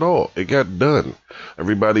deal at all. It got done.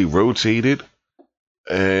 Everybody rotated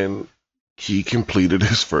and he completed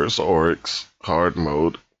his first Oryx hard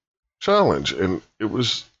mode challenge. And it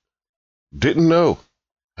was, didn't know,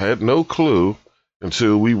 had no clue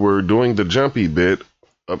until we were doing the jumpy bit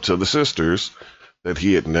up to the sisters that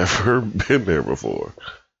he had never been there before.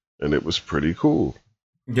 And it was pretty cool.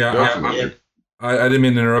 Yeah, I didn't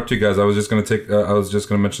mean to interrupt you guys. I was just going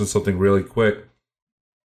to mention something really quick.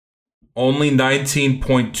 Only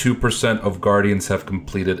 19.2% of Guardians have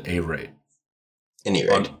completed a raid. Any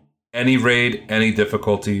raid. Any raid, any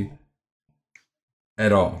difficulty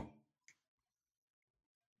at all.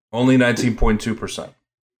 Only 19.2%.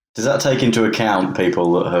 Does that take into account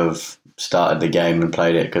people that have started the game and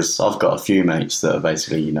played it? Because I've got a few mates that are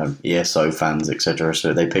basically, ESO fans, etc.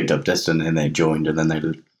 So they picked up Destiny and they joined, and then they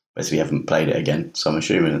basically haven't played it again. So I'm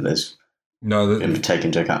assuming that there's take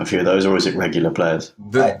into account a few of those, or is it regular players?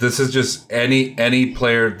 This is just any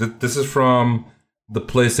player. This is from the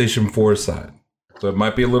PlayStation 4 side, so it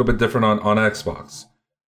might be a little bit different on Xbox.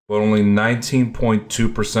 But only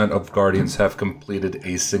 19.2% of Guardians have completed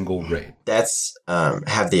a single raid. That's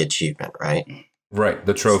have the achievement, right? Right,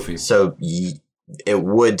 the trophy. So it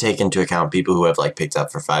would take into account people who have picked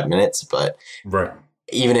up for 5 minutes, but right.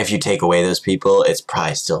 Even if you take away those people, it's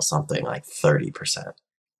probably still something like 30%.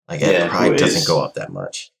 It probably doesn't go up that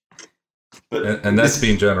much. And that's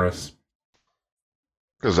being generous.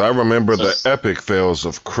 Because I remember the epic fails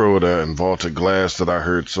of Crota and Vaulted Glass that I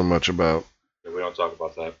heard so much about. We don't talk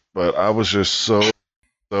about that. But I was just so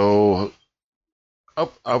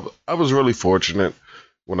I was really fortunate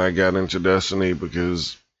when I got into Destiny,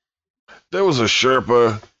 because there was a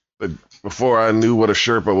Sherpa that, before I knew what a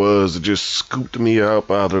Sherpa was, it just scooped me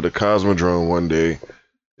up out of the Cosmodrome one day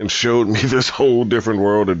and showed me this whole different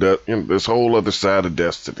world of this whole other side of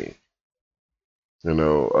Destiny.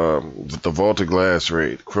 The Vaulted Glass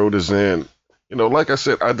raid, Crota's Inn. Like I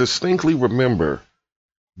said, I distinctly remember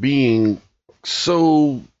being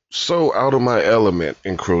so out of my element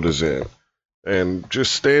in Crota's Inn, and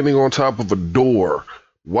just standing on top of a door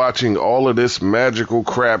watching all of this magical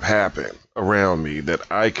crap happen around me that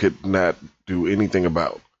I could not do anything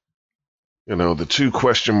about. The 2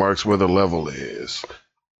 question marks where the level is,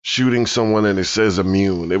 shooting someone and it says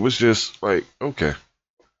immune. It was just like, okay,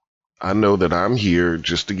 I know that I'm here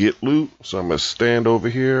just to get loot, so I'm going to stand over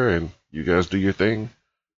here and you guys do your thing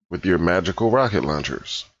with your magical rocket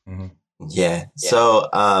launchers. Mm-hmm. Yeah. So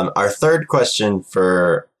our third question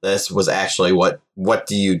for this was actually what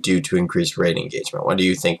do you do to increase raid engagement? What do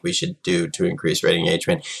you think we should do to increase raid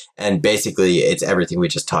engagement? And basically, it's everything we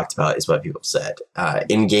just talked about is what people said.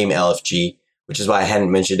 In-game LFG, which is why I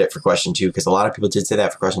hadn't mentioned it for question 2, because a lot of people did say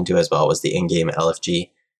that for question 2 as well, was the in-game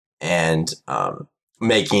LFG, and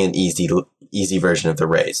making an easy version of the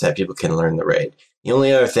raid so that people can learn the raid. The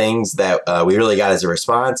only other things that we really got as a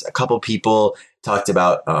response, a couple people talked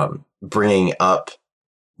about bringing up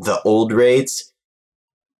the old raids,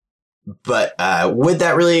 but would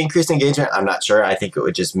that really increase engagement? I'm not sure. I think it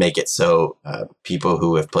would just make it so people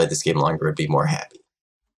who have played this game longer would be more happy.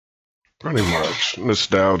 Pretty much.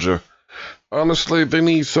 Nostalgia. Honestly, they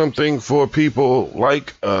need something for people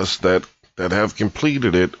like us that have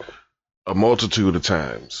completed it a multitude of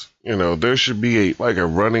times. There should be a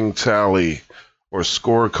running tally or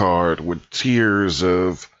scorecard with tiers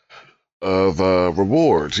of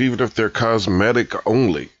rewards, even if they're cosmetic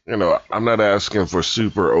only. I'm not asking for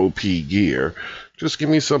super OP gear. Just give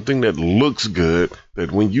me something that looks good,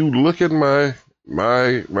 that when you look at my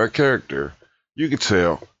character, you can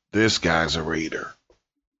tell this guy's a raider.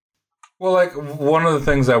 Well, one of the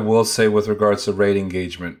things I will say with regards to raid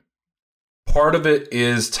engagement, part of it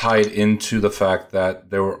is tied into the fact that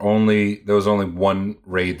there was only one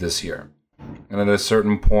raid this year. And at a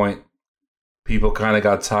certain point, people kind of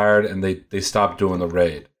got tired and they stopped doing the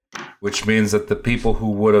raid, which means that the people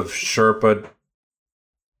who would have Sherpa'd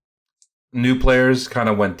new players kind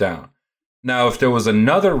of went down. Now, if there was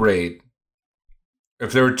another raid,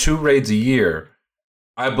 if there were 2 raids a year,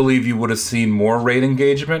 I believe you would have seen more raid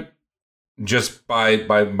engagement just by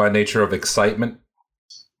nature of excitement.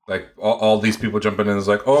 All these people jumping in is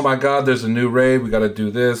like, oh my God, there's a new raid. We got to do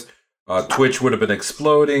this. Twitch would have been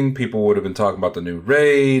exploding. People would have been talking about the new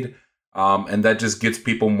raid. And that just gets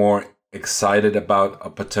people more excited about a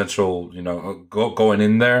potential, going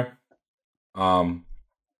in there.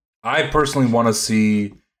 I personally want to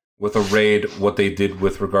see with a raid what they did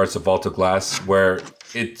with regards to Vault of Glass, where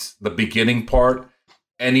it's the beginning part.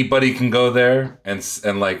 Anybody can go there and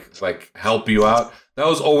like help you out. That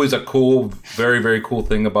was always a cool, very, very cool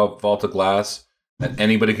thing about Vault of Glass, that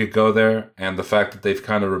anybody could go there. And the fact that they've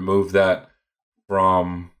kind of removed that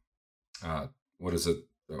from,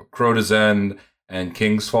 Crota's End and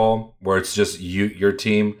King's Fall, where it's just your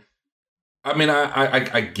team. I mean,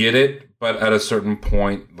 I get it, but at a certain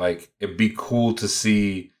point, like, it'd be cool to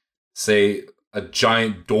see, say, a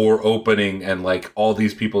giant door opening and like all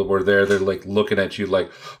these people were there. They're like looking at you like,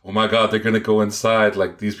 oh my God, they're going to go inside.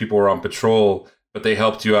 Like, these people were on patrol, but they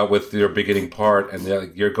helped you out with your beginning part,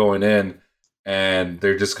 and you're going in and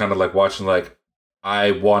they're just kind of like watching like,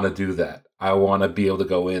 I want to do that. I want to be able to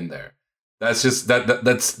go in there. That's just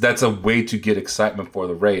that's a way to get excitement for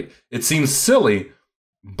the raid. It seems silly,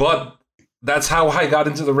 but that's how I got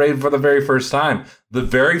into the raid for the very first time. The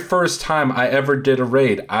very first time I ever did a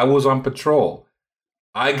raid, I was on patrol.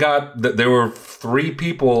 There were 3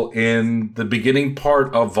 people in the beginning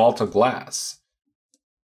part of Vault of Glass.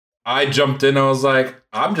 I jumped in, I was like,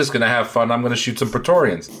 I'm just going to have fun. I'm going to shoot some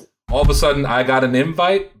Praetorians. All of a sudden, I got an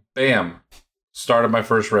invite. Bam. Started my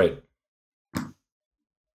first raid.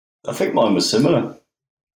 I think mine was similar.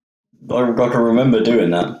 I can remember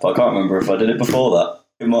doing that, but I can't remember if I did it before that.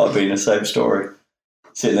 It might have been the same story.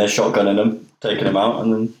 Sitting there shotgunning them, taking them out,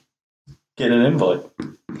 and then getting an invite.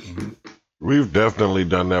 We've definitely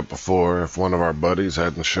done that before. If one of our buddies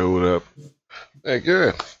hadn't showed up, like,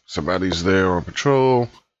 yeah, somebody's there on patrol.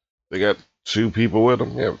 They got 2 people with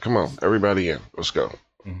them. Yeah, come on, everybody in. Let's go.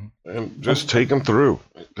 And just take them through,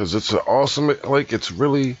 because it's an awesome. Like, it's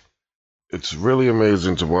really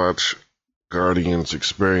amazing to watch Guardians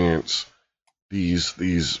experience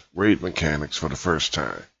these raid mechanics for the first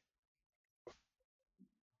time.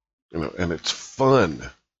 And it's fun.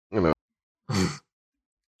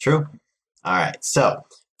 True. All right. So,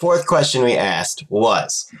 4th question we asked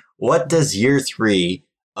was, what does year 3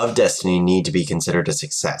 of Destiny need to be considered a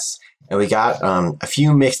success? And we got a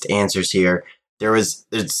few mixed answers here. There's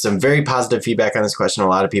some very positive feedback on this question. A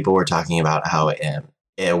lot of people were talking about how,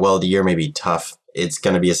 the year may be tough. It's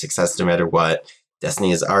going to be a success no matter what.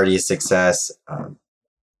 Destiny is already a success.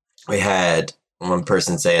 We had one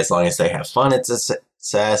person say, as long as they have fun, it's a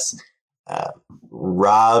success.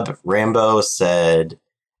 Rob Rambo said,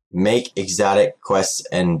 make exotic quests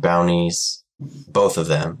and bounties, both of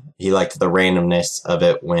them. He liked the randomness of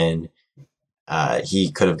it when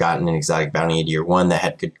he could have gotten an exotic bounty in year 1 that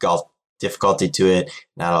had good difficulty to it.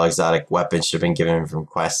 Not all exotic weapons should have been given from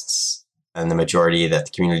quests, and the majority that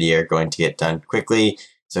the community are going to get done quickly.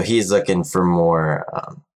 So he's looking for more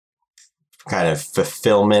kind of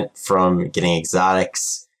fulfillment from getting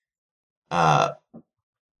exotics.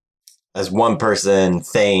 As one person,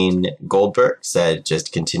 Thane Goldberg, said,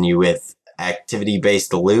 just continue with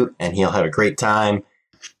activity-based loot and he'll have a great time.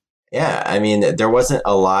 Yeah, I mean, there wasn't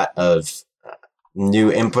a lot of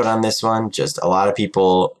new input on this one. Just a lot of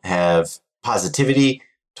people have positivity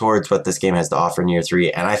towards what this game has to offer in year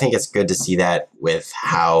 3. And I think it's good to see that with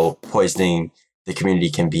how poisoning the community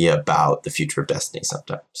can be about the future of Destiny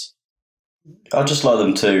sometimes. I'd just like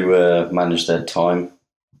them to manage their time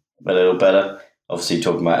a little better. Obviously,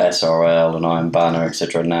 talking about SRL and Iron Banner,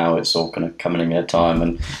 etc. Now it's all kind of coming in their time,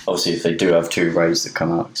 and obviously, if they do have 2 raids that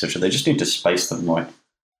come out, etc., they just need to space them right.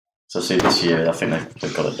 So, see, this year, I think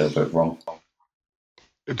they've got it a little bit wrong.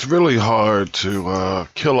 It's really hard to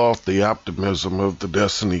kill off the optimism of the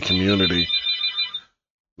Destiny community,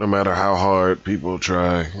 no matter how hard people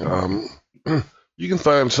try. You can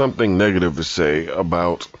find something negative to say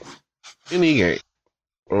about any game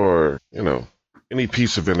or, any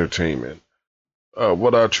piece of entertainment.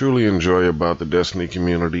 What I truly enjoy about the Destiny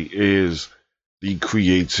community is the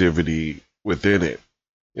creativity within it.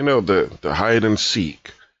 The hide and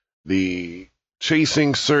seek, the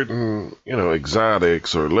chasing certain,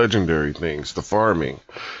 exotics or legendary things, the farming.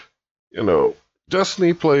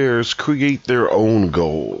 Destiny players create their own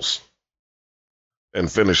goals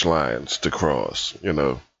and finish lines to cross.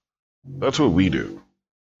 That's what we do.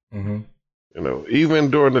 Mm-hmm.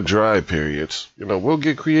 Even during the dry periods, we'll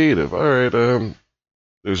get creative. All right,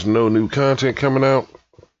 there's no new content coming out.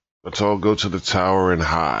 Let's all go to the tower and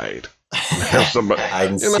hide. Have somebody,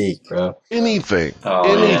 hide and seek, bro. Anything.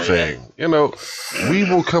 Yeah. We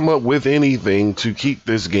will come up with anything to keep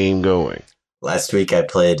this game going. Last week I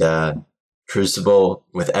played Crucible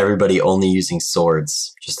with everybody only using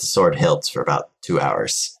swords, just the sword hilts for about 2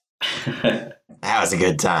 hours. That was a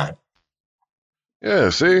good time.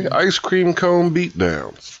 Yeah, see? Ice cream cone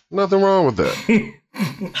beatdowns. Nothing wrong with that.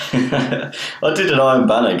 I did an Iron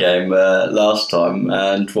Banner game last time,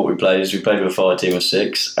 and what we played is we played with a fire team of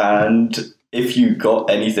 6, and if you got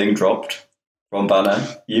anything dropped from Banner,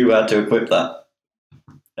 you had to equip that.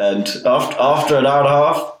 And after an hour and a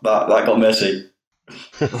half, that got messy.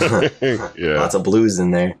 Yeah. Lots of blues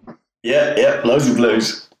in there. Yeah, loads of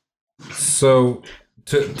blues. So,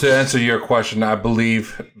 to answer your question, I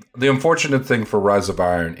believe the unfortunate thing for Rise of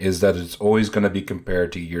Iron is that it's always going to be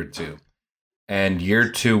compared to Year 2. And Year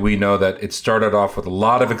 2, we know that it started off with a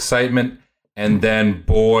lot of excitement, and then,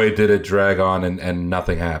 boy, did it drag on and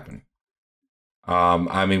nothing happened.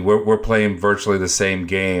 I mean, we're playing virtually the same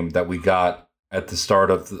game that we got at the start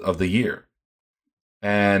of the year.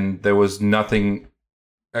 And there was nothing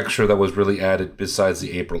extra that was really added besides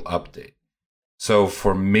the April update. So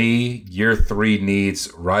for me, Year 3 needs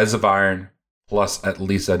Rise of Iron plus at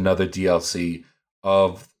least another DLC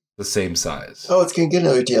of the same size. Oh, it's going to get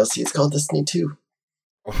another DLC. It's called Destiny 2.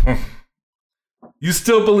 You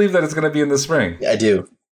still believe that it's going to be in the spring? I do.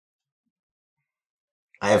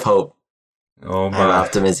 I have hope. Oh I have my.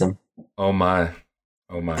 optimism. Oh my.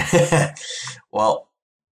 Oh my. Well,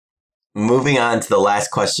 moving on to the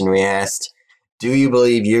last question we asked. Do you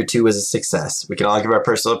believe Year 2 was a success? We can all give our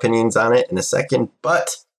personal opinions on it in a second,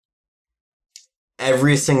 but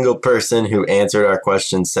every single person who answered our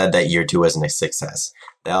question said that Year 2 wasn't a success.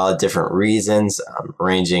 They all had different reasons,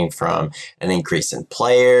 ranging from an increase in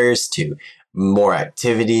players to more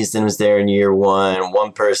activities than was there in Year 1.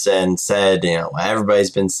 One person said,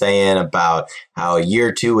 everybody's been saying about how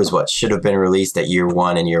Year 2 was what should have been released at Year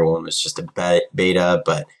 1, and Year 1 was just a beta.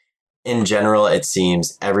 But in general, it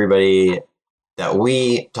seems everybody that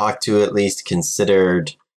we talked to at least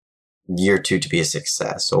considered Year 2 to be a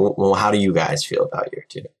success. So, well, how do you guys feel about Year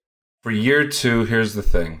 2? For Year 2, here's the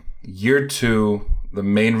thing. Year 2, the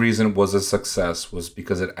main reason it was a success was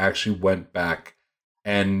because it actually went back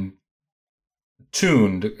and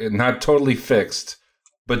tuned, not totally fixed,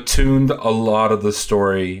 but tuned a lot of the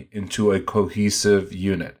story into a cohesive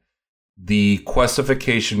unit. The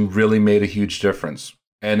questification really made a huge difference,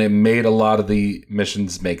 and it made a lot of the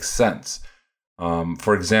missions make sense.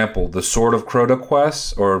 For example, the Sword of Crota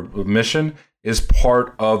quest or mission is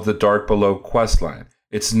part of the Dark Below quest line.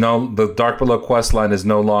 The Dark Below quest line is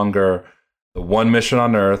no longer the one mission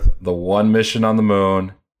on Earth, the one mission on the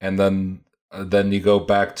moon, and then you go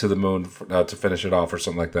back to the moon to finish it off or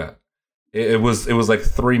something like that. It was like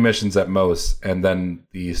 3 missions at most, and then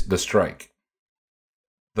the strike.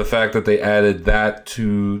 The fact that they added that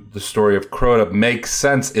to the story of Crota makes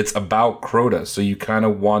sense. It's about Crota, so you kind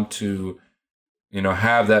of want to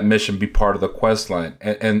have that mission be part of the quest line.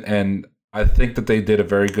 And I think that they did a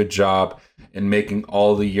very good job in making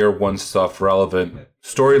all the Year 1 stuff relevant,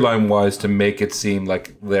 storyline-wise, to make it seem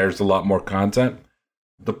like there's a lot more content.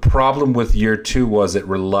 The problem with Year 2 was it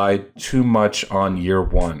relied too much on Year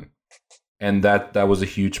 1. And that was a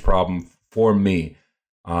huge problem for me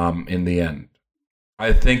in the end.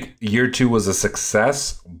 I think Year 2 was a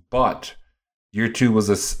success, but Year 2 was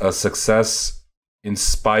a success in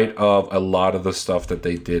spite of a lot of the stuff that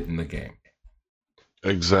they did in the game.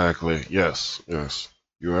 Exactly. Yes.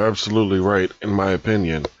 You're absolutely right, in my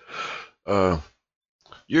opinion.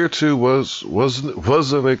 Year 2 was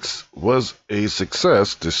a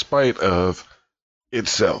success despite of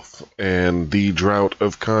itself and the drought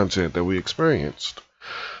of content that we experienced.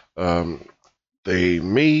 They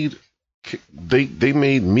made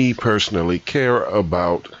me personally care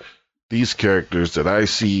about these characters that I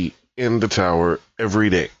see in the tower every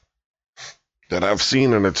day, that I've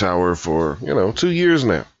seen in the tower for 2 years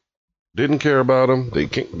now. Didn't care about them.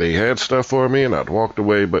 They had stuff for me, and I'd walked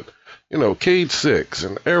away. But Cade 6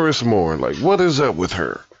 and Eris Morn, like, what is up with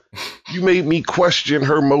her? You made me question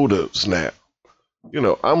her motives now.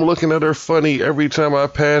 I'm looking at her funny every time I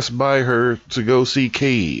pass by her to go see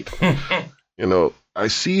Cade. I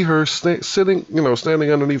see her standing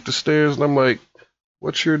underneath the stairs, and I'm like,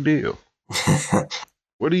 what's your deal?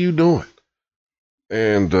 What are you doing?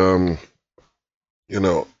 And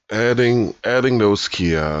adding those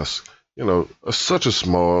kiosks, such a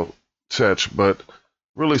small touch, but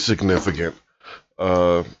really significant.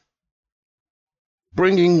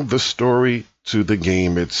 Bringing the story to the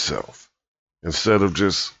game itself, instead of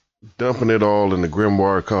just dumping it all in the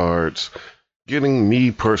Grimoire cards, getting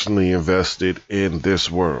me personally invested in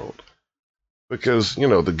this world. Because,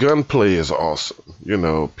 the gunplay is awesome.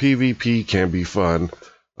 PvP can be fun.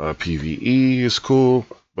 PvE is cool.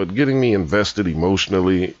 But getting me invested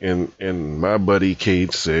emotionally in my buddy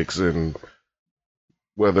Cade 6 and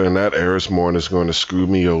whether or not Eris Morn is going to screw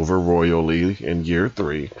me over royally in Year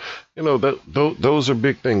 3, those are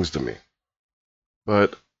big things to me.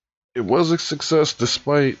 But it was a success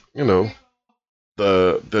despite,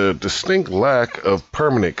 the distinct lack of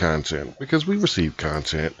permanent content, because we received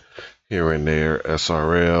content here and there,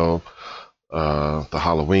 SRL, the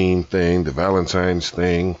Halloween thing, the Valentine's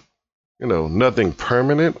thing, nothing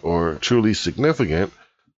permanent or truly significant,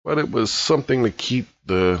 but it was something to keep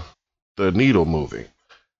the needle moving.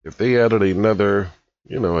 If they added another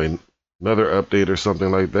update or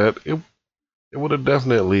something like that, it would have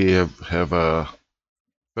definitely have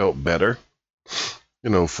felt better,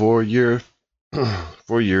 for year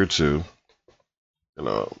 2.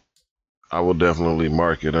 I will definitely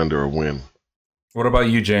mark it under a win. What about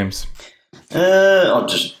you, James? I'll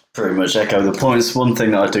just pretty much echo the points. One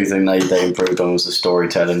thing that I do think they improved on was the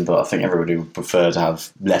storytelling, but I think everybody would prefer to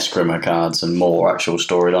have less Grimmer cards and more actual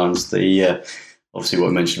storylines. Obviously what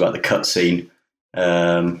we mentioned about the cutscene,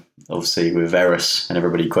 obviously with Eris and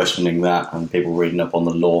everybody questioning that and people reading up on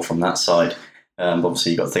the lore from that side.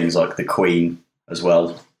 Obviously you got things like the Queen as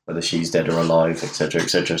well, whether she's dead or alive, etc.,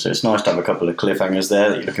 etc. So it's nice to have a couple of cliffhangers there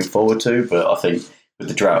that you're looking forward to, but I think with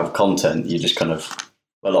the drought of content, you just a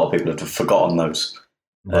lot of people have forgotten those.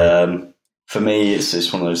 Right. For me, it's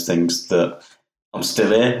just one of those things that I'm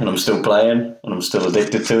still here and I'm still playing and I'm still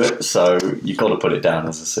addicted to it. So you've got to put it down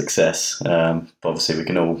as a success. But obviously, we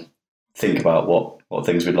can all think about what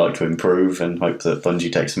things we'd like to improve and hope that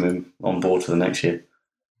Bungie takes them on board for the next year.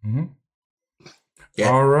 Mm-hmm. Yeah.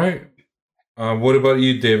 All right. What about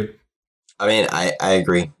you, David? I mean, I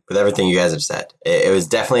agree with everything you guys have said. It was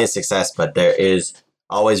definitely a success, but there is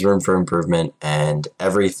always room for improvement, and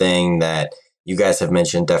everything that you guys have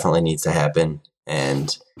mentioned definitely needs to happen,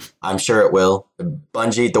 and I'm sure it will.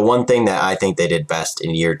 Bungie, the one thing that I think they did best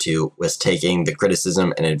in year 2 was taking the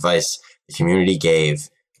criticism and advice the community gave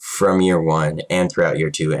from year 1 and throughout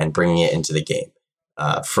year 2 and bringing it into the game.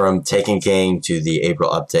 From Taken King to the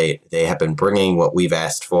April update, they have been bringing what we've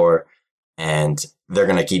asked for, and they're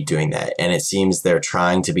going to keep doing that. And it seems they're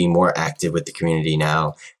trying to be more active with the community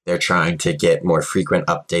now. They're trying to get more frequent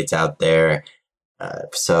updates out there.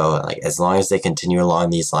 So as long as they continue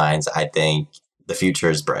along these lines, I think the future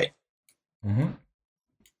is bright. Mm-hmm.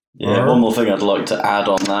 Yeah, one more thing I'd like to add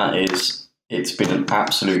on that is it's been an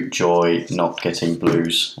absolute joy not getting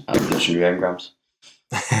blues out of Legendary Engrams.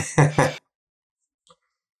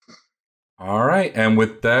 All right. And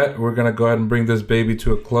with that, we're going to go ahead and bring this baby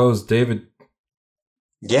to a close. David.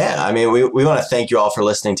 Yeah, I mean, we want to thank you all for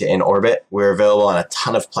listening to In Orbit. We're available on a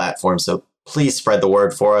ton of platforms, so please spread the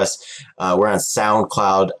word for us. We're on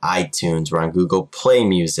SoundCloud, iTunes, we're on Google Play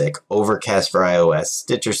Music, Overcast for iOS,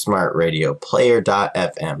 Stitcher Smart Radio,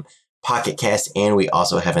 Player.fm, Pocket Cast, and we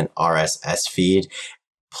also have an RSS feed.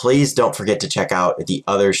 Please don't forget to check out the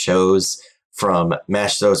other shows from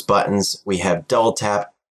Mash Those Buttons. We have Double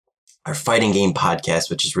Tap, our fighting game podcast,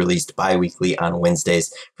 which is released bi-weekly on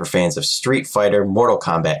Wednesdays for fans of Street Fighter, Mortal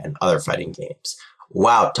Kombat, and other fighting games.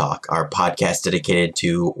 WoW Talk, our podcast dedicated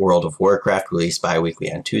to World of Warcraft, released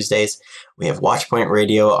bi-weekly on Tuesdays. We have Watchpoint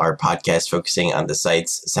Radio, our podcast focusing on the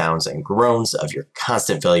sights, sounds, and groans of your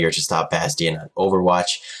constant failure to stop Bastion on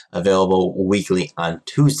Overwatch, available weekly on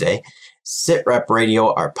Tuesday. SitRep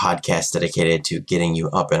Radio, our podcast dedicated to getting you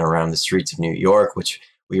up and around the streets of New York, which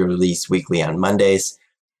we release weekly on Mondays.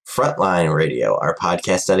 Frontline Radio, our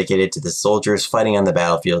podcast dedicated to the soldiers fighting on the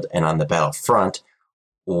battlefield and on the battlefront,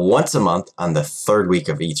 once a month on the third week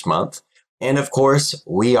of each month. And of course,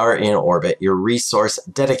 We Are In Orbit, your resource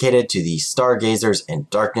dedicated to the Stargazers and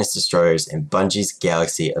Darkness Destroyers in Bungie's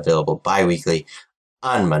Galaxy, available bi-weekly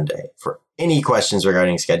on Monday. For any questions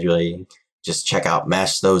regarding scheduling, just check out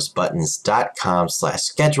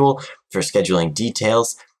mashthosebuttons.com/schedule for scheduling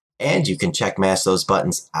details. And you can check Mash Those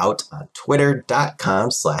Buttons out on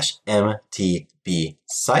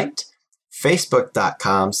twitter.com/mtbsite,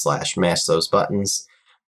 facebook.com/mashthosebuttons,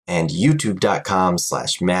 and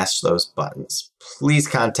youtube.com/mashthosebuttons. Please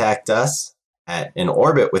contact us at In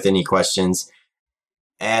Orbit with any questions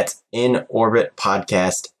at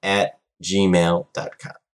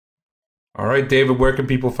inorbitpodcast@gmail.com. All right, David, where can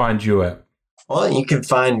people find you at? Well, you can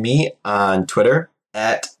find me on Twitter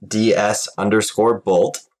at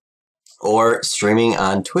 @ds_bolt. or streaming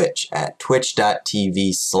on Twitch at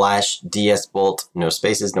twitch.tv/dsbolt, no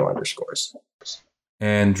spaces, no underscores.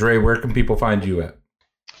 And Dre, where can people find you at?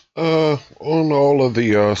 On all of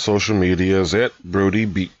the social medias at Brody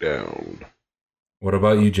Beatdown. What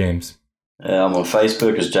about you, James? I'm on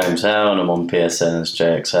Facebook as James Howe, and I'm on PSN as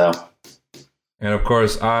JXL. And of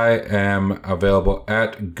course, I am available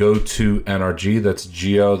at GoToNRG. That's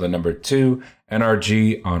GO, the number 2,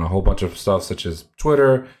 NRG, on a whole bunch of stuff such as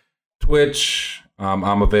Twitter, Twitch.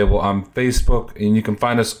 I'm available on Facebook, and you can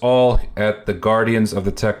find us all at the Guardians of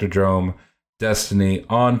the Technodrome Destiny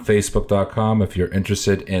on Facebook.com if you're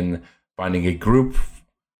interested in finding a group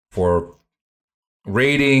for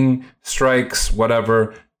raiding, strikes,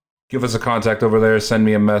 whatever. Give us a contact over there, send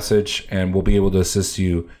me a message, and we'll be able to assist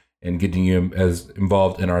you in getting you as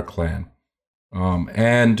involved in our clan.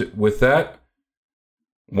 And with that,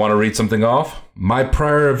 want to read something off? My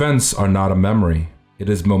prior events are not a memory. It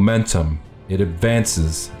is momentum. It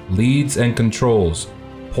advances, leads and controls,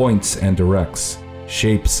 points and directs,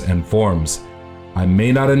 shapes and forms. I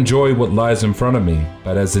may not enjoy what lies in front of me,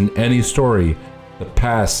 but as in any story, the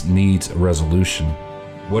past needs a resolution.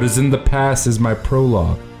 What is in the past is my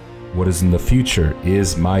prologue. What is in the future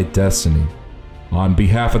is my destiny. On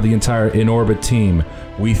behalf of the entire In Orbit team,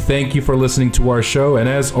 we thank you for listening to our show, and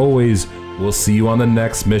as always, we'll see you on the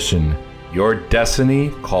next mission. Your destiny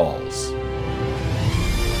calls.